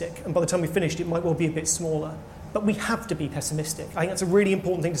pessimistic, and by the time we finished, it might well be a bit smaller. But we have to be pessimistic. I think that's a really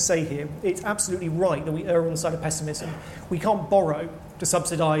important thing to say here. It's absolutely right that we err on the side of pessimism. We can't borrow to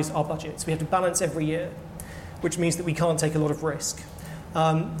subsidise our budgets. We have to balance every year, which means that we can't take a lot of risk.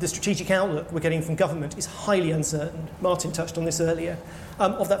 The strategic outlook we're getting from government is highly uncertain. Martin touched on this earlier.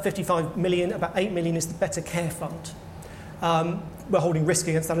 Of that 55 million, about 8 million is the Better Care Fund. We're holding risk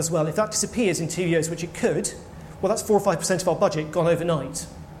against that as well. If that disappears in 2 years, which it could, well, that's 4 or 5% of our budget gone overnight.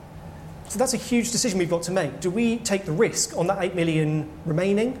 So that's a huge decision we've got to make. Do we take the risk on that 8 million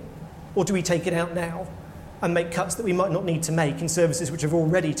remaining, or do we take it out now and make cuts that we might not need to make in services which have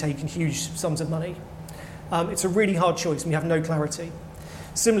already taken huge sums of money? It's a really hard choice, and we have no clarity.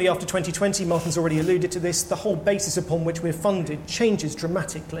 Similarly, after 2020, Martin's already alluded to this, the whole basis upon which we're funded changes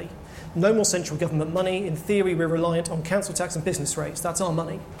dramatically. No more central government money. In theory, we're reliant on council tax and business rates. That's our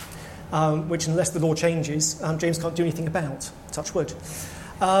money, which, unless the law changes, James can't do anything about. Touch wood.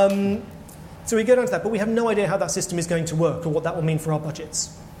 So we go down to that, but we have no idea how that system is going to work or what that will mean for our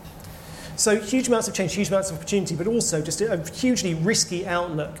budgets. So huge amounts of change, huge amounts of opportunity, but also just a hugely risky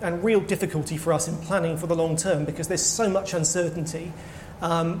outlook and real difficulty for us in planning for the long term because there's so much uncertainty,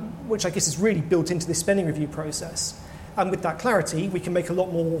 which I guess is really built into this spending review process. And with that clarity, we can make a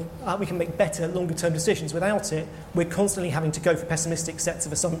lot more, we can make better longer-term decisions. Without it, we're constantly having to go for pessimistic sets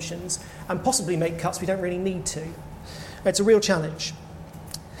of assumptions and possibly make cuts we don't really need to. It's a real challenge.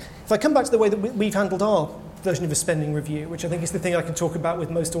 If I come back to the way that we've handled our version of a spending review, which I think is the thing I can talk about with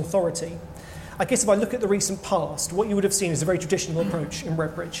most authority, I guess if I look at the recent past, what you would have seen is a very traditional approach in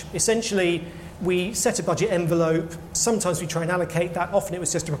Redbridge. Essentially, we set a budget envelope. Sometimes we try and allocate that. Often it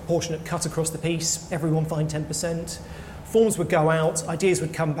was just a proportionate cut across the piece. Everyone fined 10%. Forms would go out. Ideas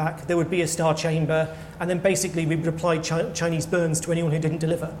would come back. There would be a star chamber. And then basically we would apply Chinese burns to anyone who didn't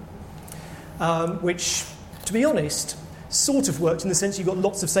deliver, which, to be honest, sort of worked in the sense you got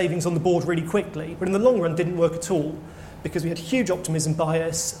lots of savings on the board really quickly, but in the long run didn't work at all because we had huge optimism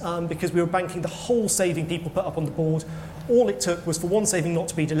bias, because we were banking the whole saving people put up on the board. All it took was for one saving not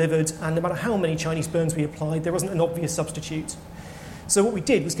to be delivered, and no matter how many Chinese burns we applied, there wasn't an obvious substitute. So what we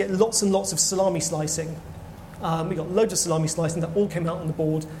did was get lots and lots of salami slicing. We got loads of salami slicing that all came out on the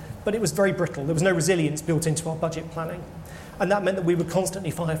board, but it was very brittle. There was no resilience built into our budget planning, and that meant that we were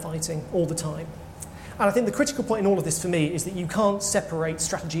constantly firefighting all the time. And I think the critical point in all of this for me is that you can't separate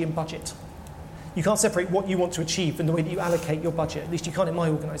strategy and budget. You can't separate what you want to achieve from the way that you allocate your budget. At least you can't in my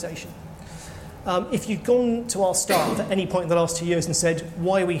organisation. If you'd gone to our staff at any point in the last 2 years and said,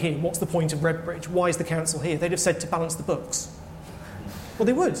 why are we here? What's the point of Redbridge? Why is the council here? They'd have said to balance the books. Well,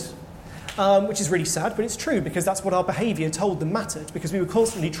 they would, which is really sad, but it's true because that's what our behaviour told them mattered, because we were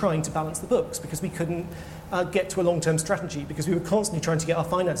constantly trying to balance the books, because we couldn't get to a long-term strategy, because we were constantly trying to get our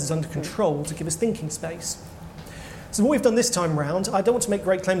finances under control to give us thinking space. So what we've done this time round, I don't want to make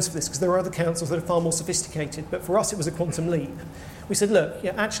great claims for this because there are other councils that are far more sophisticated, but for us it was a quantum leap. We said, look,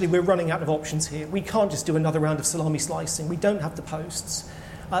 actually we're running out of options here. We can't just do another round of salami slicing. We don't have the posts.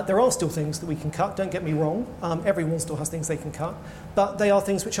 There are still things that we can cut, don't get me wrong. Everyone still has things they can cut. But they are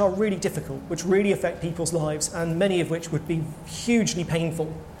things which are really difficult, which really affect people's lives, and many of which would be hugely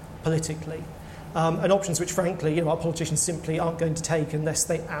painful politically. And options which, frankly, our politicians simply aren't going to take unless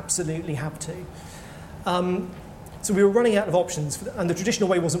they absolutely have to. So we were running out of options, and the traditional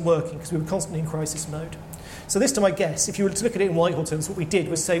way wasn't working because we were constantly in crisis mode. So this time, I guess, if you were to look at it in Whitehall terms, what we did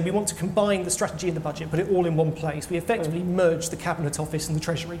was say we want to combine the strategy and the budget, put it all in one place. We effectively merged the Cabinet Office and the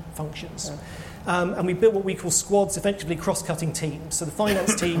Treasury functions. And we built what we call squads, effectively cross-cutting teams. So the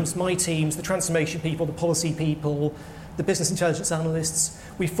finance teams, my teams, the transformation people, the policy people, the business intelligence analysts,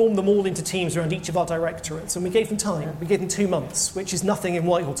 we formed them all into teams around each of our directorates, and we gave them time. We gave them 2 months, which is nothing in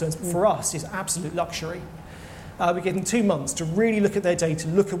Whitehall terms, but for us is absolute luxury. We gave them 2 months to really look at their data,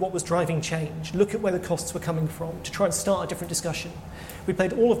 look at what was driving change, look at where the costs were coming from, to try and start a different discussion. We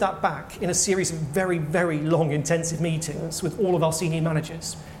played all of that back in a series of very, very long, intensive meetings with all of our senior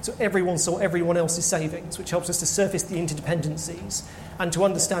managers. So everyone saw everyone else's savings, which helps us to surface the interdependencies and to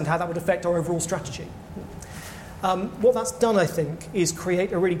understand how that would affect our overall strategy. What that's done, I think, is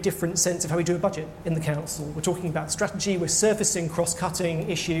create a really different sense of how we do a budget in the council. We're talking about strategy, we're surfacing cross-cutting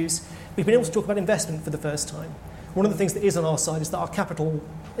issues. We've been able to talk about investment for the first time. One of the things that is on our side is that our capital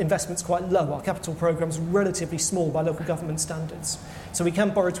investment's quite low. Our capital programme's relatively small by local government standards. So we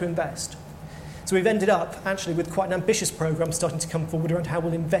can borrow to invest. So we've ended up actually with quite an ambitious programme starting to come forward around how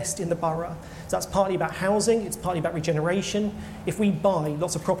we'll invest in the borough. So that's partly about housing, it's partly about regeneration. If we buy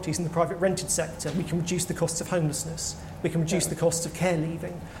lots of properties in the private rented sector, we can reduce the costs of homelessness, we can reduce the costs of care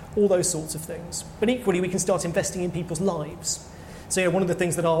leaving, all those sorts of things. But equally, we can start investing in people's lives. So one of the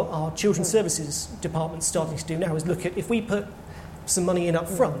things that our Children's Services Department's starting to do now is look at if we put some money in up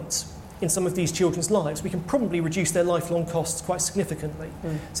front in some of these children's lives, we can probably reduce their lifelong costs quite significantly.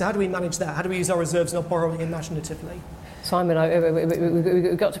 So how do we manage that? How do we use our reserves and our borrowing imaginatively? Simon,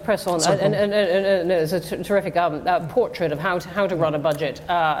 we've got to press on. And it's a terrific portrait of how to run a budget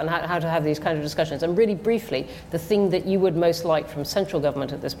and how to have these kind of discussions. And really briefly, the thing that you would most like from central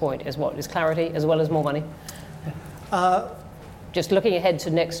government at this point is what? Is clarity as well as more money? Just looking ahead to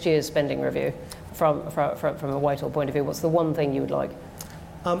next year's spending review from a Whitehall point of view, what's the one thing you would like?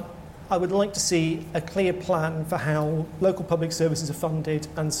 I would like to see a clear plan for how local public services are funded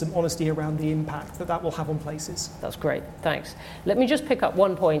and some honesty around the impact that will have on places. That's great, thanks. Let me just pick up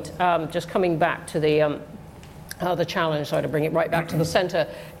one point, just coming back to the challenge, so to bring it right back to the centre,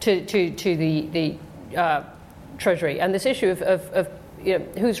 to the Treasury, and this issue of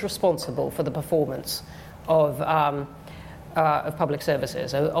who's responsible for the performance of public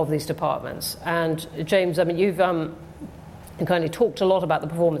services, of these departments. And James, I mean, you've kindly talked a lot about the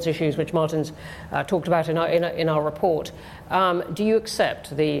performance issues, which Martin's talked about in our report. Do you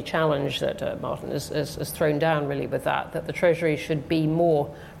accept the challenge that Martin has thrown down, really, with that the Treasury should be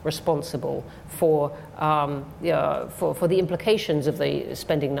more responsible for the implications of the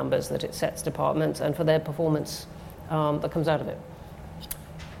spending numbers that it sets departments and for their performance that comes out of it?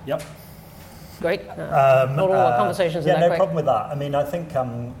 Yep. Great. Not all our conversations are that no quick. Problem with that. I mean, I think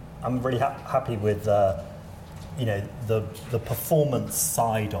I'm really happy with the performance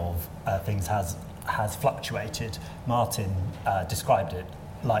side of things has fluctuated. Martin described it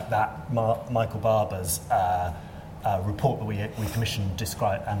like that. Michael Barber's report that we commissioned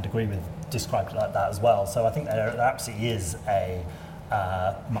described it like that as well. So I think there absolutely is a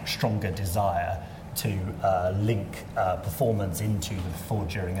much stronger desire to link performance into the before,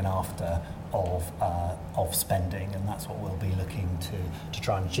 during, and after of spending, and that's what we'll be looking to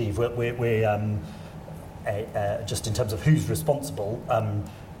try and achieve. Just in terms of who's responsible,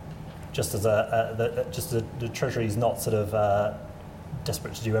 just as the Treasury is not sort of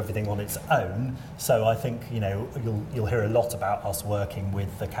desperate to do everything on its own. So I think you'll hear a lot about us working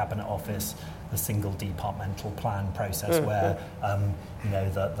with the Cabinet Office, the single departmental plan process, where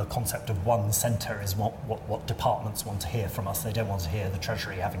the concept of one centre is what departments want to hear from us. They don't want to hear the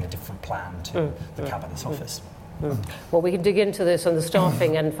Treasury having a different plan to the Cabinet Office. Well, we can dig into this on the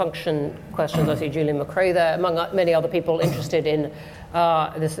staffing and function questions. I see Julian McRae there, among many other people interested in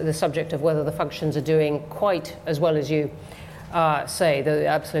the subject of whether the functions are doing quite as well as you say.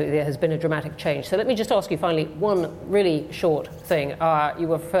 Absolutely, there has been a dramatic change. So let me just ask you finally one really short thing. You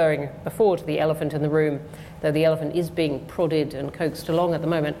were referring before to the elephant in the room, though the elephant is being prodded and coaxed along at the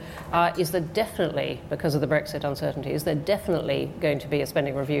moment. Is there definitely, because of the Brexit uncertainty, is there definitely going to be a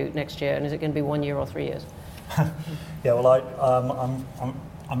spending review next year, and is it going to be 1 year or 3 years? Yeah, well,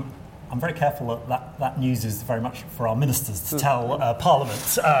 I'm very careful that news is very much for our ministers to tell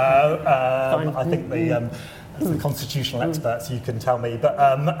Parliament. I think as the constitutional experts, you can tell me. But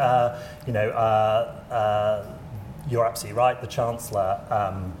you're absolutely right. The Chancellor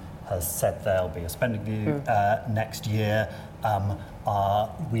has said there'll be a spending review next year.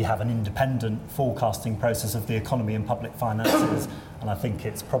 We have an independent forecasting process of the economy and public finances, and I think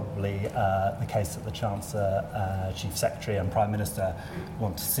it's probably the case that the Chancellor, Chief Secretary and Prime Minister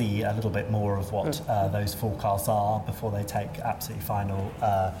want to see a little bit more of what those forecasts are before they take absolutely final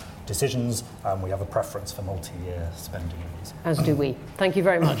decisions. We have a preference for multi-year spending reviews. As do we. Thank you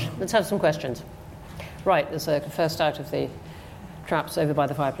very much. Let's have some questions. Right, there's a first out of the traps over by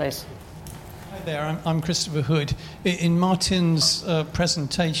the fireplace. Hi there, I'm Christopher Hood. In Martin's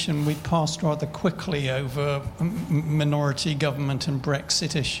presentation, we passed rather quickly over minority government and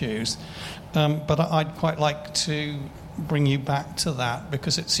Brexit issues, but I'd quite like to bring you back to that,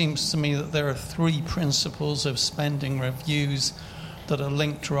 because it seems to me that there are three principles of spending reviews that are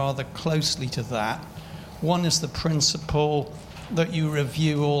linked rather closely to that. One is the principle that you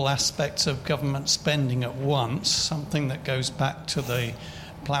review all aspects of government spending at once, something that goes back to the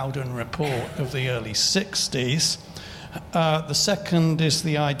Plowden report of the early 60s. The second is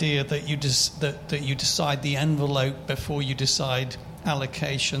the idea that you decide the envelope before you decide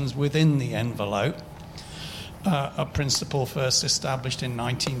allocations within the envelope, a principle first established in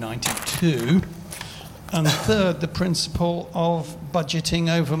 1992. And third, the principle of budgeting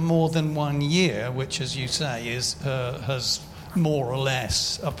over more than 1 year, which, as you say, has more or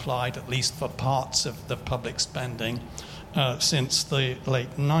less applied, at least for parts of the public spending, since the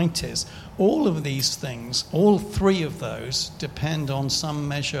late 90s. All of these things, all three of those, depend on some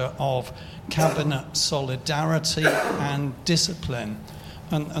measure of cabinet solidarity and discipline.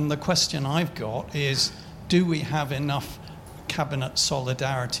 And the question I've got is, do we have enough cabinet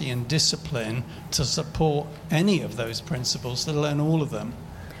solidarity and discipline to support any of those principles, let alone all of them?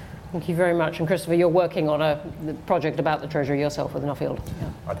 Thank you very much. And Christopher, you're working on a project about the Treasury yourself with Nuffield.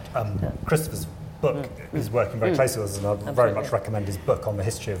 Yeah. Christopher's book is working very closely with us, and I'd very much recommend his book on the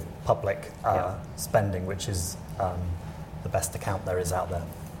history of public spending, which is the best account there is out there.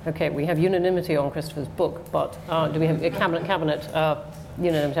 Okay, we have unanimity on Christopher's book, but do we have a cabinet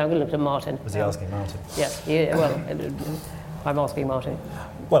unanimity? I'm going to look at Martin. Was he asking Martin? Yes, I'm asking Martin.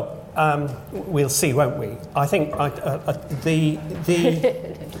 Well, we'll see, won't we? I think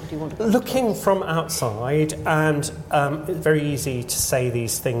looking from outside, and it's very easy to say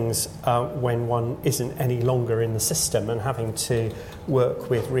these things when one isn't any longer in the system and having to work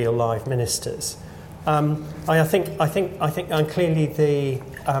with real live ministers. I think clearly the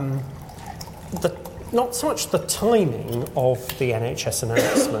not so much the timing of the NHS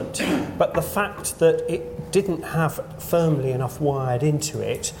announcement, but the fact that it didn't have firmly enough wired into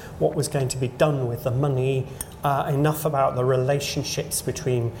it what was going to be done with the money, enough about the relationships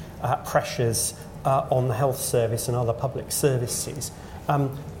between pressures on the health service and other public services,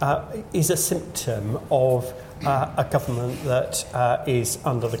 is a symptom of a government that is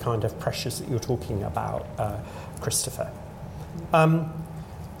under the kind of pressures that you're talking about, Christopher.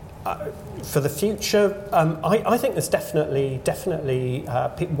 For the future, I think there's definitely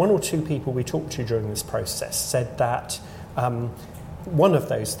one or two people we talked to during this process said that one of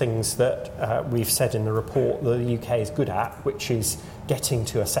those things that we've said in the report that the UK is good at, which is getting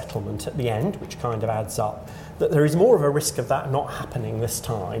to a settlement at the end, which kind of adds up, that there is more of a risk of that not happening this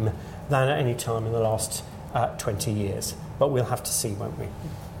time than at any time in the last 20 years. But we'll have to see, won't we?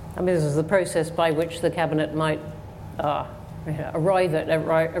 I mean, this is the process by which the Cabinet might arrive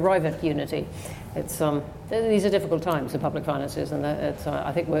at unity. It's these are difficult times for public finances, and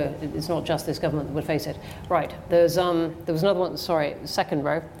I think it's not just this government that would face it. Right, there was another one. Sorry, second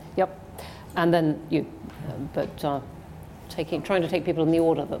row. Yep, and then you, but trying to take people in the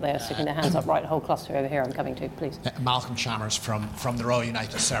order that they're sticking their hands up. Right, whole cluster over here. I'm coming to, please. Malcolm Chalmers from the Royal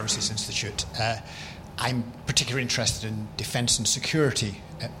United Services Institute. I'm particularly interested in defence and security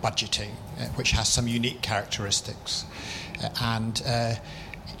budgeting, which has some unique characteristics. And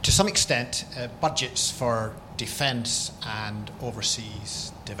to some extent, budgets for defence and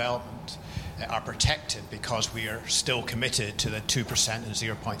overseas development are protected because we are still committed to the 2% and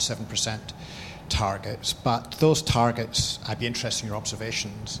 0.7% targets. But those targets, I'd be interested in your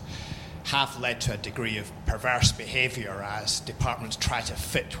observations, have led to a degree of perverse behaviour as departments try to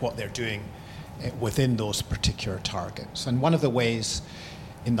fit what they're doing within those particular targets. And one of the ways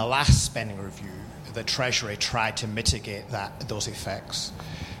in the last spending review the Treasury tried to mitigate those effects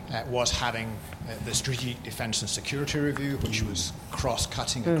was having the Strategic Defence and Security Review, which was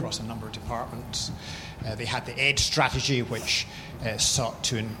cross-cutting across a number of departments. They had the aid strategy, which sought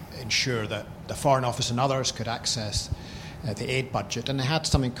to ensure that the Foreign Office and others could access the aid budget. And they had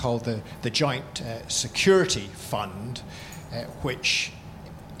something called the Joint Security Fund, which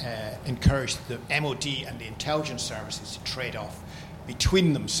encouraged the MOD and the intelligence services to trade off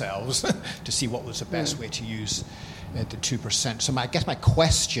between themselves to see what was the best way to use the 2%. So I guess my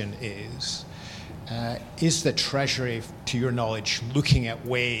question is the Treasury, to your knowledge, looking at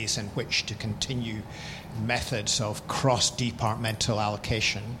ways in which to continue methods of cross-departmental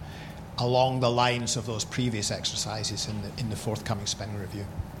allocation along the lines of those previous exercises in the forthcoming spending review?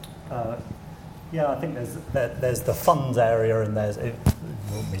 I think there's the funds area, and there's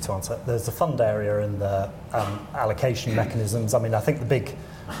the fund area and the allocation mechanisms. I mean, I think the big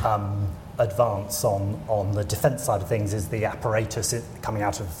advance on the defence side of things is the apparatus coming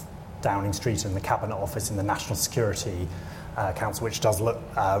out of Downing Street and the Cabinet Office in the National Security Council, which does look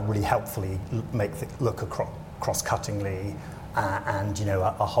really helpfully look cross-cuttingly, and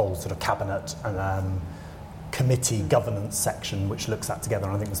a whole sort of cabinet and committee governance section which looks at together.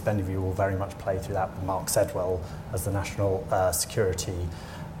 And I think the spending review will very much play through that with Mark Sedwell as the National Security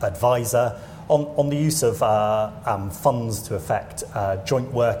Advisor. On the use of funds to affect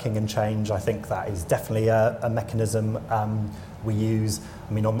joint working and change, I think that is definitely a mechanism we use.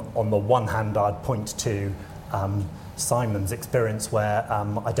 I mean, on the one hand, I'd point to Simon's experience where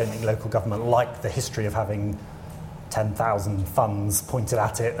I don't think local government like the history of having 10,000 funds pointed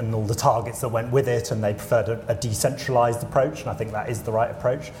at it and all the targets that went with it, and they preferred a decentralised approach, and I think that is the right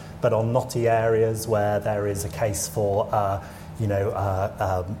approach. But on knotty areas where there is a case for,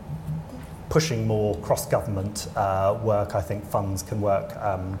 pushing more cross-government work, I think funds can work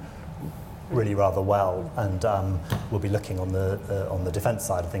really rather well, and we'll be looking on the defence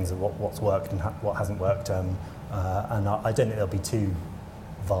side of things at what's worked and what hasn't worked, and I don't think there'll be too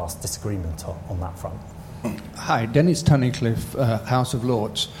vast disagreement on that front. Hi, Dennis Tunnicliffe, House of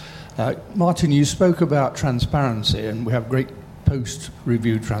Lords. Martin, you spoke about transparency, and we have great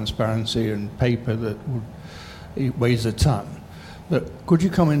post-review transparency and paper that weighs a ton. But could you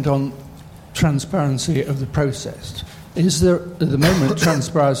comment on transparency of the process? Is there, at the moment,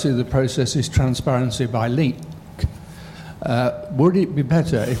 transparency of the process is transparency by leak? Would it be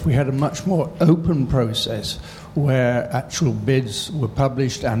better if we had a much more open process where actual bids were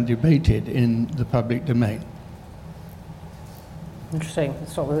published and debated in the public domain? Interesting.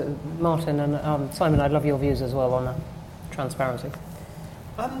 Let's start with Martin and Simon. I'd love your views as well on transparency.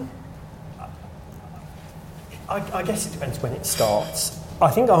 I guess it depends when it starts. I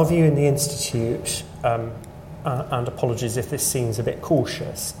think our view in the Institute, and apologies if this seems a bit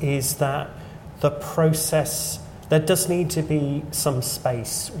cautious, is that the process, there does need to be some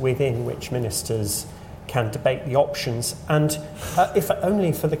space within which ministers can debate the options, and if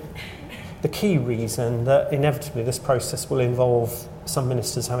only for the key reason that inevitably this process will involve some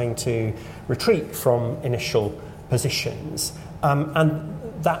ministers having to retreat from initial positions, and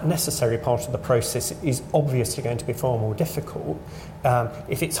that necessary part of the process is obviously going to be far more difficult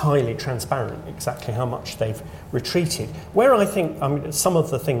if it's highly transparent exactly how much they've retreated. Where I think some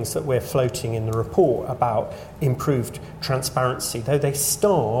of the things that we're floating in the report about improved transparency, though they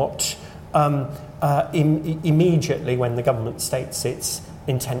start immediately when the government states its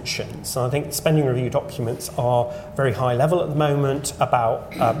intentions. So I think spending review documents are very high level at the moment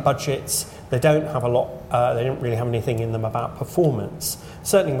about budgets. They don't have a lot. They don't really have anything in them about performance.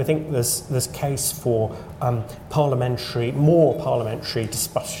 Certainly, we think there's case for more parliamentary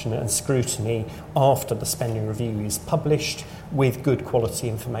discussion and scrutiny after the spending review is published, with good quality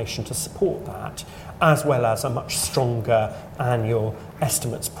information to support that, as well as a much stronger annual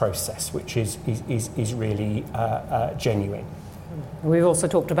estimates process, which is really genuine. We've also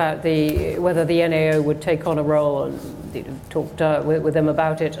talked about whether the NAO would take on a role, and talked with them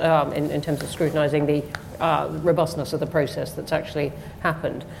about it in terms of scrutinising the robustness of the process that's actually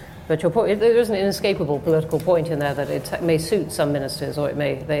happened. But your point, there is an inescapable political point in there that it may suit some ministers, or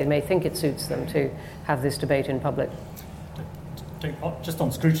they may think it suits them to have this debate in public. Just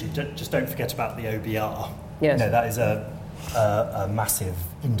on scrutiny, just don't forget about the OBR. Yes. That is a massive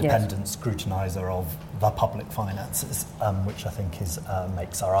independent scrutiniser of the public finances, which I think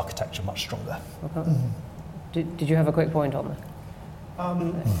makes our architecture much stronger. Okay. Did you have a quick point on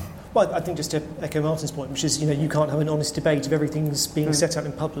that? Well, I think just to echo Martin's point, which is, you can't have an honest debate if everything's being set out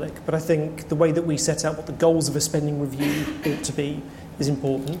in public. But I think the way that we set out what the goals of a spending review ought to be is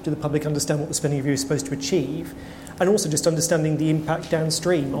important. Do the public understand what the spending review is supposed to achieve? And also just understanding the impact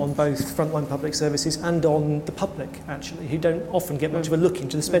downstream on both frontline public services and on the public, actually, who don't often get much of a look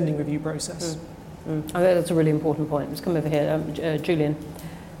into the spending review process. I think that's a really important point. Let's come over here. Julian.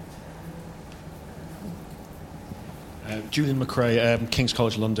 Julian McRae, King's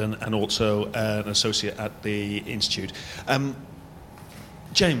College London, and also an associate at the Institute.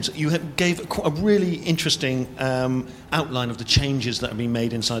 James, you gave a really interesting outline of the changes that have been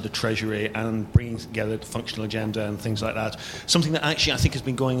made inside the Treasury and bringing together the functional agenda and things like that. Something that actually I think has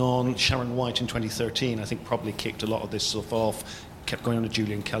been going on. Sharon White in 2013, I think, probably kicked a lot of this stuff off. Kept going on to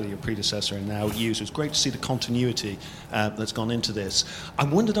Julian Kelly, your predecessor, and now you. So it's great to see the continuity that's gone into this. I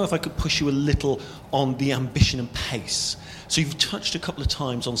wondered though if I could push you a little on the ambition and pace. So you've touched a couple of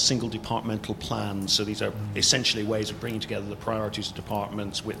times on single departmental plans. So these are essentially ways of bringing together the priorities of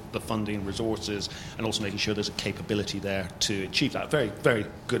departments with the funding and resources, and also making sure there's a capability there to achieve that. Very, very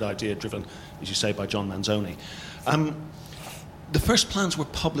good idea, driven, as you say, by John Manzoni. The first plans were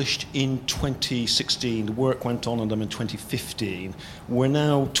published in 2016. The work went on them in 2015. We're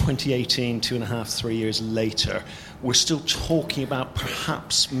now 2018, 3 years later. We're still talking about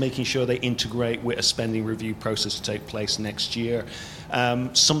perhaps making sure they integrate with a spending review process to take place next year.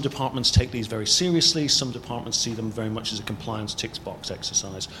 Some departments take these very seriously. Some departments see them very much as a compliance tick box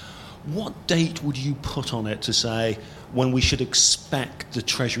exercise. What date would you put on it to say when we should expect the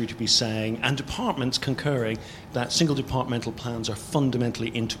Treasury to be saying, and departments concurring, that single departmental plans are fundamentally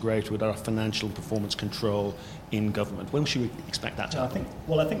integrated with our financial performance control in government? When should we expect that to happen?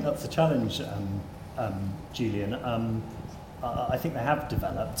 I think that's the challenge, Julian. I think they have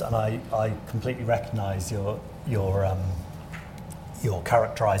developed, and I completely recognise your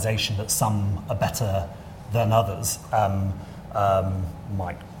characterisation that some are better than others.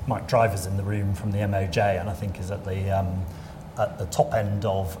 Mike Driver's in the room from the MOJ, and I think is at the top end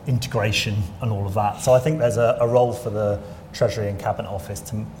of integration and all of that. So I think there's a role for the Treasury and Cabinet Office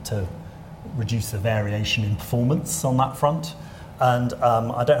to reduce the variation in performance on that front. And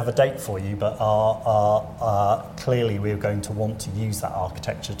I don't have a date for you, but clearly we're going to want to use that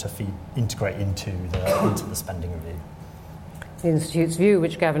architecture to integrate into the spending review. The Institute's view,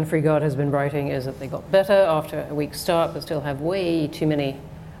 which Gavin Freegard has been writing, is that they got better after a weak start, but still have way too many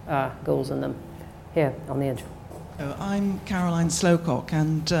goals in them. Here on the edge. I'm Caroline Slowcock,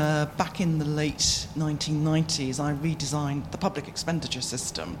 and back in the late 1990s, I redesigned the public expenditure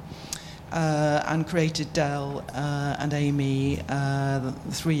system and created DEL and AME, the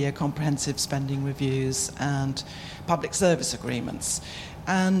 3-year comprehensive spending reviews and public service agreements.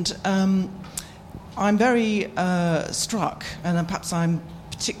 And I'm very struck, and perhaps I'm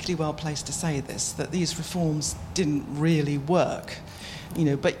particularly well placed to say this, that these reforms didn't really work,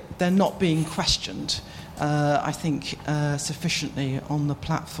 but they're not being questioned, I think, sufficiently on the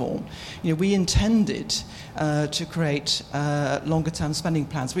platform. We intended to create longer-term spending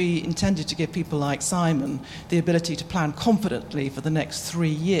plans. We intended to give people like Simon the ability to plan confidently for the next 3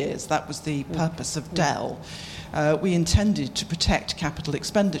 years. That was the purpose of DEL. We intended to protect capital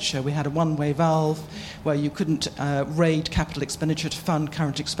expenditure. We had a one-way valve where you couldn't raid capital expenditure to fund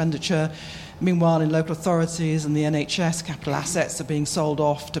current expenditure. Meanwhile, in local authorities and the NHS, capital assets are being sold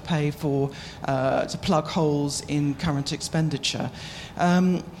off to pay for, to plug holes in current expenditure.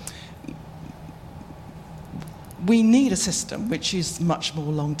 We need a system which is much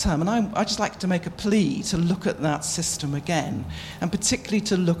more long-term. And I'd just like to make a plea to look at that system again, and particularly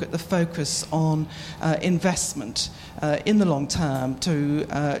to look at the focus on investment in the long term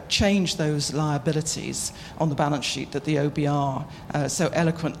to change those liabilities on the balance sheet that the OBR so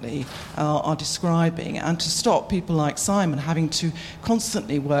eloquently are describing, and to stop people like Simon having to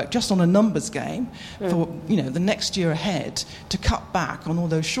constantly work just on a numbers game for the next year ahead to cut back on all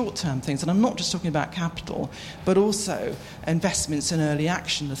those short-term things. And I'm not just talking about capital, but also investments in early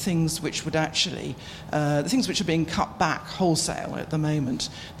action, the things which would actually, the things which are being cut back wholesale at the moment,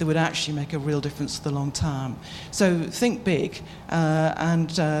 that would actually make a real difference to the long term. So think big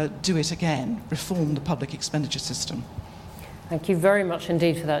and do it again. Reform the public expenditure system. Thank you very much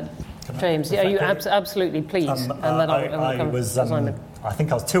indeed for that, James. Are you absolutely pleased? I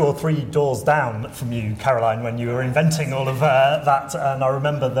think I was 2 or 3 doors down from you, Caroline, when you were inventing all of that. And I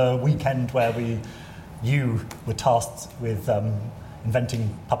remember the weekend where you were tasked with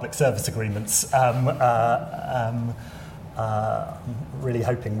inventing public service agreements. Really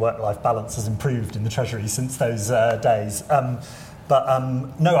hoping work-life balance has improved in the Treasury since those days.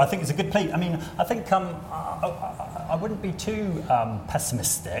 No, I think it's a good plea. I mean, I think I wouldn't be too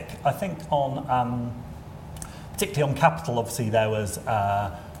pessimistic. I think particularly on capital, obviously there was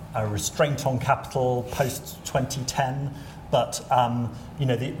a restraint on capital post-2010. But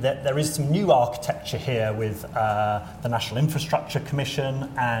there is some new architecture here with the National Infrastructure Commission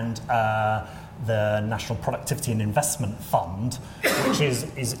and the National Productivity and Investment Fund, which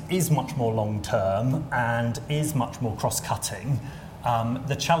is much more long-term and is much more cross-cutting.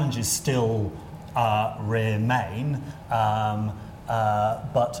 The challenges still remain, but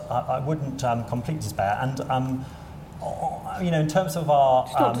I wouldn't completely despair. And in terms of our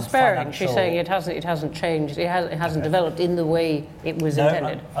she's not despairing. She's saying it hasn't changed. It hasn't developed in the way it was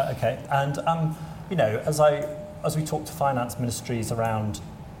intended. Okay, and as we talk to finance ministries around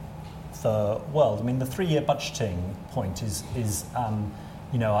the world, I mean, the 3-year budgeting point is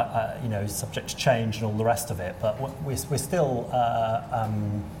subject to change and all the rest of it. But we're still our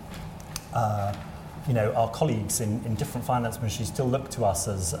colleagues in different finance ministries still look to us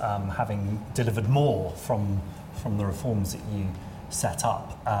as having delivered more from the reforms that you set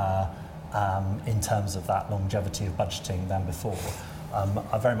up in terms of that longevity of budgeting than before.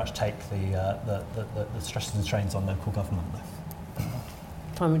 I very much take the stresses and strains on local government, though.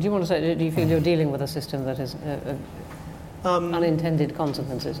 Simon, do you want to say, do you feel you're dealing with a system that has unintended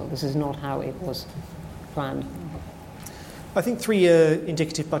consequences, or this is not how it was planned? I think 3-year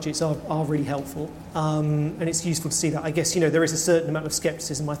indicative budgets are really helpful, and it's useful to see that. I guess, there is a certain amount of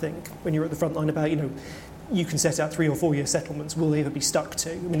scepticism, I think, when you're at the front line about, you can set out 3 or 4 year settlements, will they ever be stuck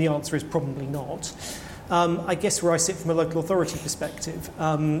to? I mean, the answer is probably not. I guess where I sit from a local authority perspective,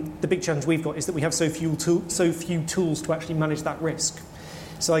 the big challenge we've got is that we have so few tools to actually manage that risk.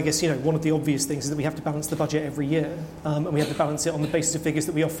 So I guess, one of the obvious things is that we have to balance the budget every year, and we have to balance it on the basis of figures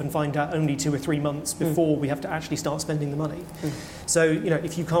that we often find out only 2 or 3 months before we have to actually start spending the money. So,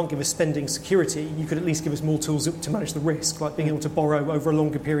 if you can't give us spending security, you could at least give us more tools to manage the risk, like being able to borrow over a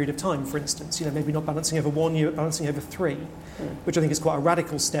longer period of time, for instance. Maybe not balancing over 1 year, but balancing over 3, which I think is quite a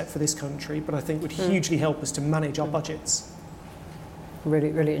radical step for this country, but I think would hugely help us to manage our budgets. Really,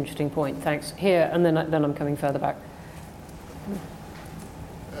 really interesting point. Thanks. Here, and then I'm coming further back.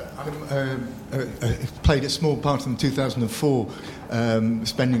 I played a small part in the 2004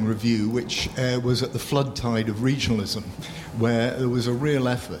 spending review, which was at the flood tide of regionalism, where there was a real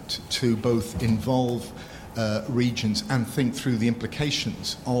effort to both involve regions and think through the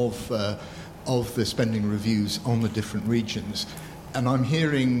implications of the spending reviews on the different regions. And I'm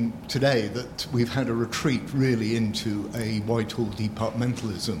hearing today that we've had a retreat really into a Whitehall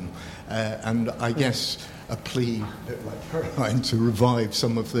departmentalism, and I guess a plea, like Caroline, to revive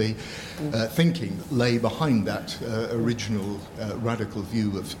some of the thinking that lay behind that original radical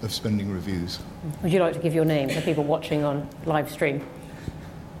view of spending reviews. Would you like to give your name to people watching on live stream?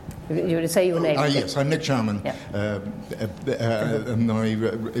 You would say your name? Yes, I'm Nick Charman. Yeah. And my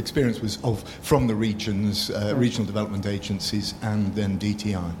experience was from the regions, regional development agencies, and then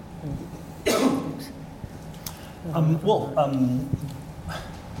DTI.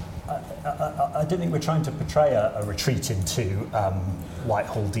 I don't think we're trying to portray a retreat into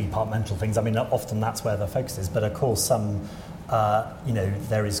Whitehall departmental things. I mean, often that's where the focus is. But of course,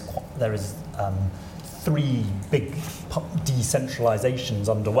 there is 3 big decentralisations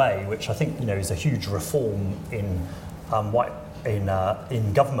underway, which I think is a huge reform in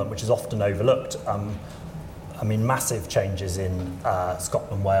government, which is often overlooked. Massive changes in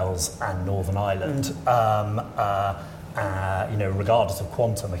Scotland, Wales, and Northern Ireland. Regardless of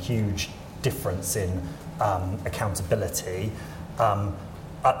quantum, a huge difference in accountability.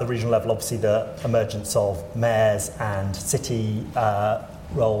 At the regional level, obviously, the emergence of mayors and city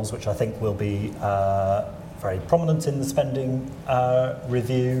roles, which I think will be very prominent in the spending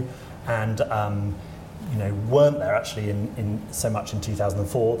review, and weren't there actually in so much in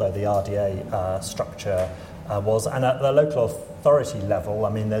 2004, though the RDA structure was. And at the local authority level,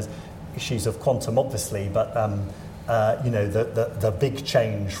 there's issues of quantum, obviously, but the big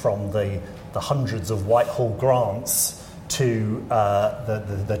change from the hundreds of Whitehall grants to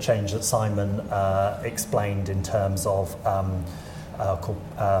the change that Simon explained in terms of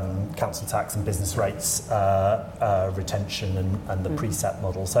council tax and business rates retention and the preset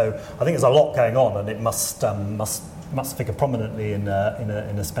model. So I think there's a lot going on, and it must figure prominently in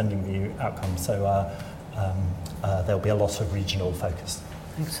a spending review outcome. So there'll be a lot of regional focus.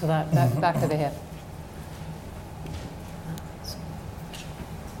 Thanks for that. Back over here.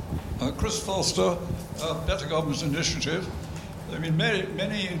 Chris Foster, Better Government Initiative. There have been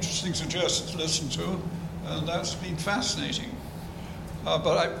many interesting suggestions to listen to, and that's been fascinating.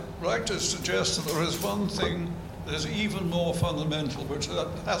 But I'd like to suggest that there is one thing that is even more fundamental, which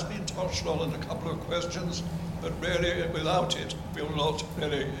has been touched on in a couple of questions, but really without it, we will not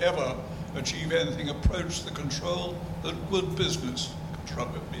really ever achieve anything approach the control that good business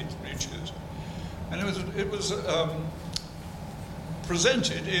reaches. And it was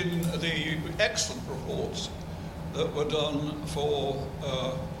presented in the excellent reports that were done for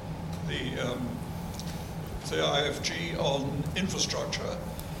the IFG on infrastructure,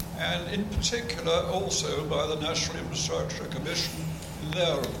 and in particular also by the National Infrastructure Commission in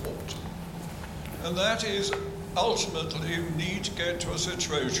their report. And that is, ultimately, you need to get to a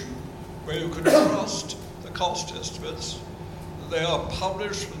situation where you can trust the cost estimates, that they are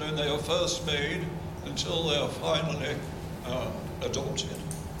published when they are first made until they are finally adopted,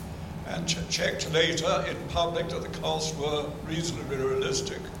 and checked later in public that the costs were reasonably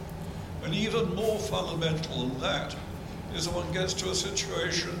realistic. And even more fundamental than that is that one gets to a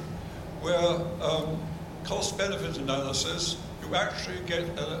situation where cost-benefit analysis, you actually get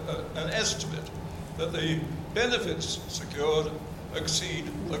an estimate that the benefits secured exceed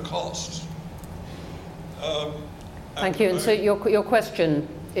the costs. Thank you. And so your question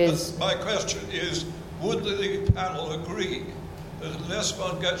is? My question is, would the panel agree that unless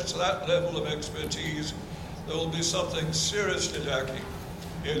one gets to that level of expertise, there will be something seriously lacking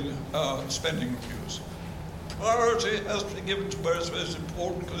in spending reviews? Priority has to be given to where it's most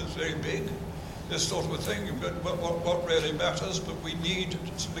important because it's very big. this sort of a thing, but what really matters, but we need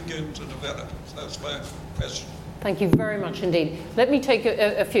to begin to develop. That's my question. Thank you very much indeed. Let me take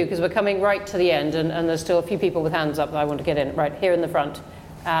a few, because we're coming right to the end, and there's still a few people with hands up that I want to get in. Right here in the front,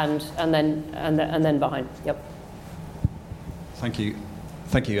 and then behind. Yep. Thank you.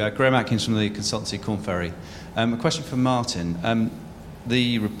 Graham Atkins from the consultancy Corn Ferry. A question for Martin.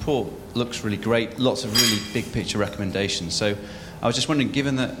 The report looks really great, lots of really big picture recommendations. So I was just wondering,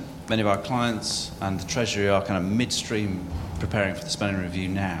 given that many of our clients and the Treasury are kind of midstream preparing for the spending review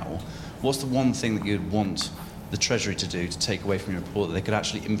now, what's the one thing that you'd want the Treasury to do to take away from your report that they could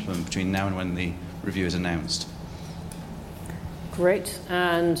actually implement between now and when the review is announced? Great.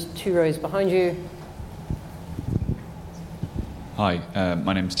 And 2 rows behind you. Hi,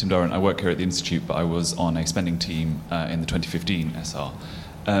 my name is Tim Doran. I work here at the Institute, but I was on a spending team in the 2015 SR.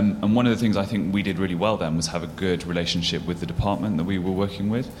 And one of the things I think we did really well then was have a good relationship with the department that we were working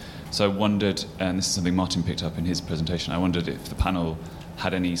with. So I wondered, and this is something Martin picked up in his presentation, I wondered if the panel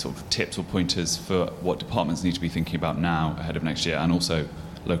had any sort of tips or pointers for what departments need to be thinking about now ahead of next year, and also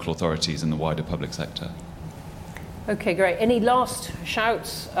local authorities and the wider public sector. Okay, great. Any last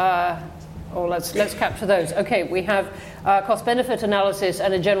shouts? Or let's capture those. Okay, we have cost-benefit analysis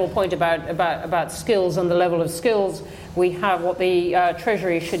and a general point about skills and the level of skills. We have what the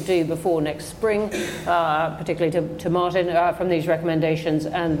Treasury should do before next spring, particularly to Martin from these recommendations,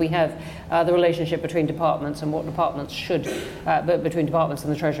 and we have the relationship between departments and what departments should, between departments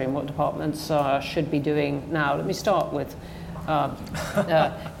and the Treasury and what departments should be doing now. Let me start with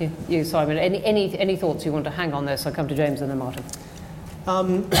you, Simon. Any thoughts you want to hang on this? I'll come to James and then Martin.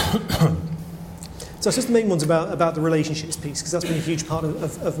 So it's just the main ones about the relationships piece, because that's been a huge part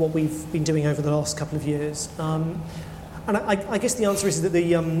of what we've been doing over the last couple of years. And I guess the answer is that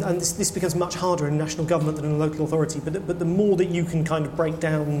and this becomes much harder in national government than in a local authority, but the more that you can kind of break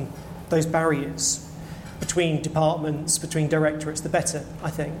down those barriers between departments, between directorates, the better, I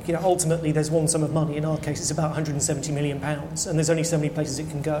think. You know, ultimately there's one sum of money. In our case, it's about £170 million, and there's only so many places it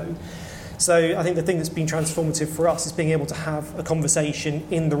can go. So I think the thing that's been transformative for us is being able to have a conversation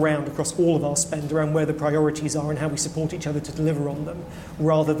in the round across all of our spend around where the priorities are and how we support each other to deliver on them,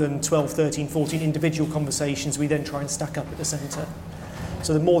 rather than 12, 13, 14 individual conversations we then try and stack up at the centre.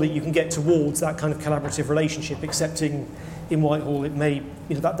 So the more that you can get towards that kind of collaborative relationship, accepting in Whitehall it may,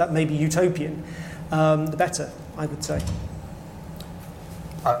 that may be utopian, the better, I would say.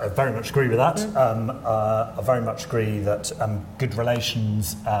 I very much agree with that. I very much agree that good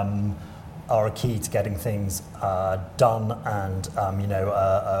relations are a key to getting things done, and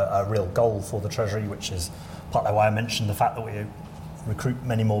a real goal for the Treasury, which is partly why I mentioned the fact that we recruit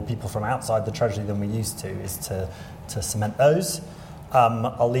many more people from outside the Treasury than we used to, is to cement those.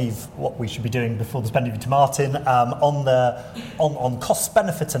 I'll leave what we should be doing before the spending review to Martin on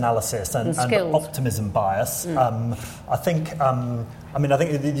cost-benefit analysis and optimism bias. I think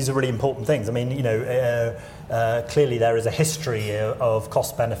these are really important things. I mean, clearly there is a history of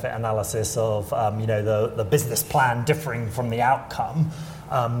cost-benefit analysis of the business plan differing from the outcome.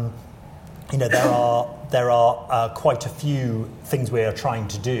 There are quite a few things we are trying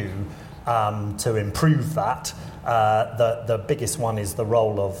to do to improve that. The biggest one is the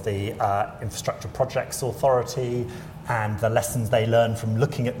role of the Infrastructure Projects Authority and the lessons they learn from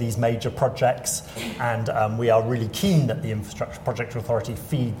looking at these major projects. And we are really keen that the Infrastructure Projects Authority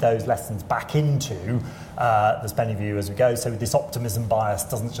feed those lessons back into the spending review as we go, so this optimism bias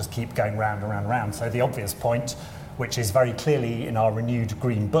doesn't just keep going round and round and round. So the obvious point, which is very clearly in our renewed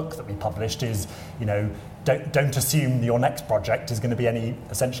Green Book that we published, is, don't assume your next project is going to be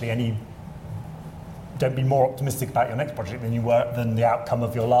don't be more optimistic about your next project than the outcome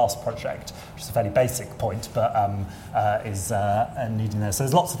of your last project, which is a fairly basic point, but is needing there. So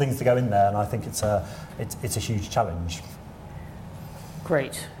there's lots of things to go in there, and I think it's a huge challenge.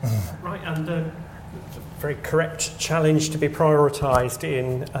 Great. Right, and a very correct challenge to be prioritised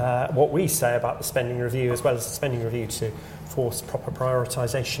in what we say about the spending review, as well as the spending review to force proper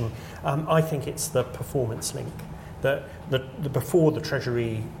prioritisation. I think it's the performance link, that before the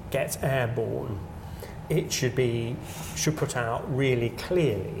Treasury gets airborne, it should put out really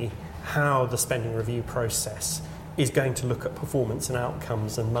clearly how the spending review process is going to look at performance and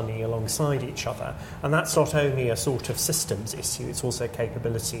outcomes and money alongside each other. And that's not only a sort of systems issue, it's also a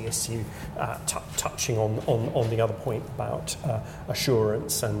capability issue, touching on the other point about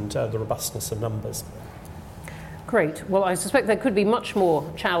assurance and the robustness of numbers. Great. Well, I suspect there could be much more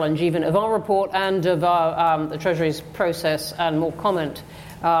challenge even of our report and of the Treasury's process, and more comment.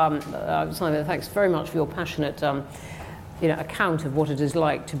 Simon, thanks very much for your passionate account of what it is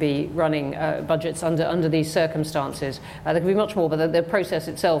like to be running budgets under these circumstances. There could be much more, but the process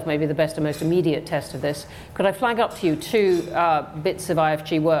itself may be the best and most immediate test of this. Could I flag up to you two bits of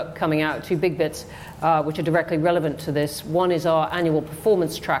IFG work coming out, two big bits which are directly relevant to this? One is our annual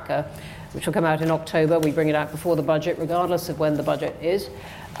performance tracker, which will come out in October. We bring it out before the budget, regardless of when the budget is.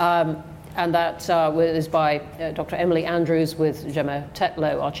 And that is by Dr. Emily Andrews with Gemma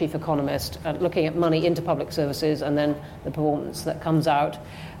Tetlow, our chief economist, looking at money into public services and then the performance that comes out.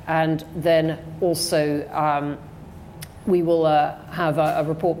 And then also we will have a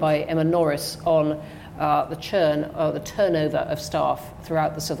report by Emma Norris on the churn or the turnover of staff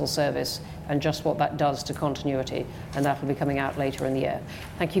throughout the civil service and just what that does to continuity. And that will be coming out later in the year.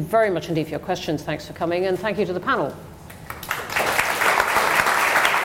 Thank you very much indeed for your questions. Thanks for coming. And thank you to the panel.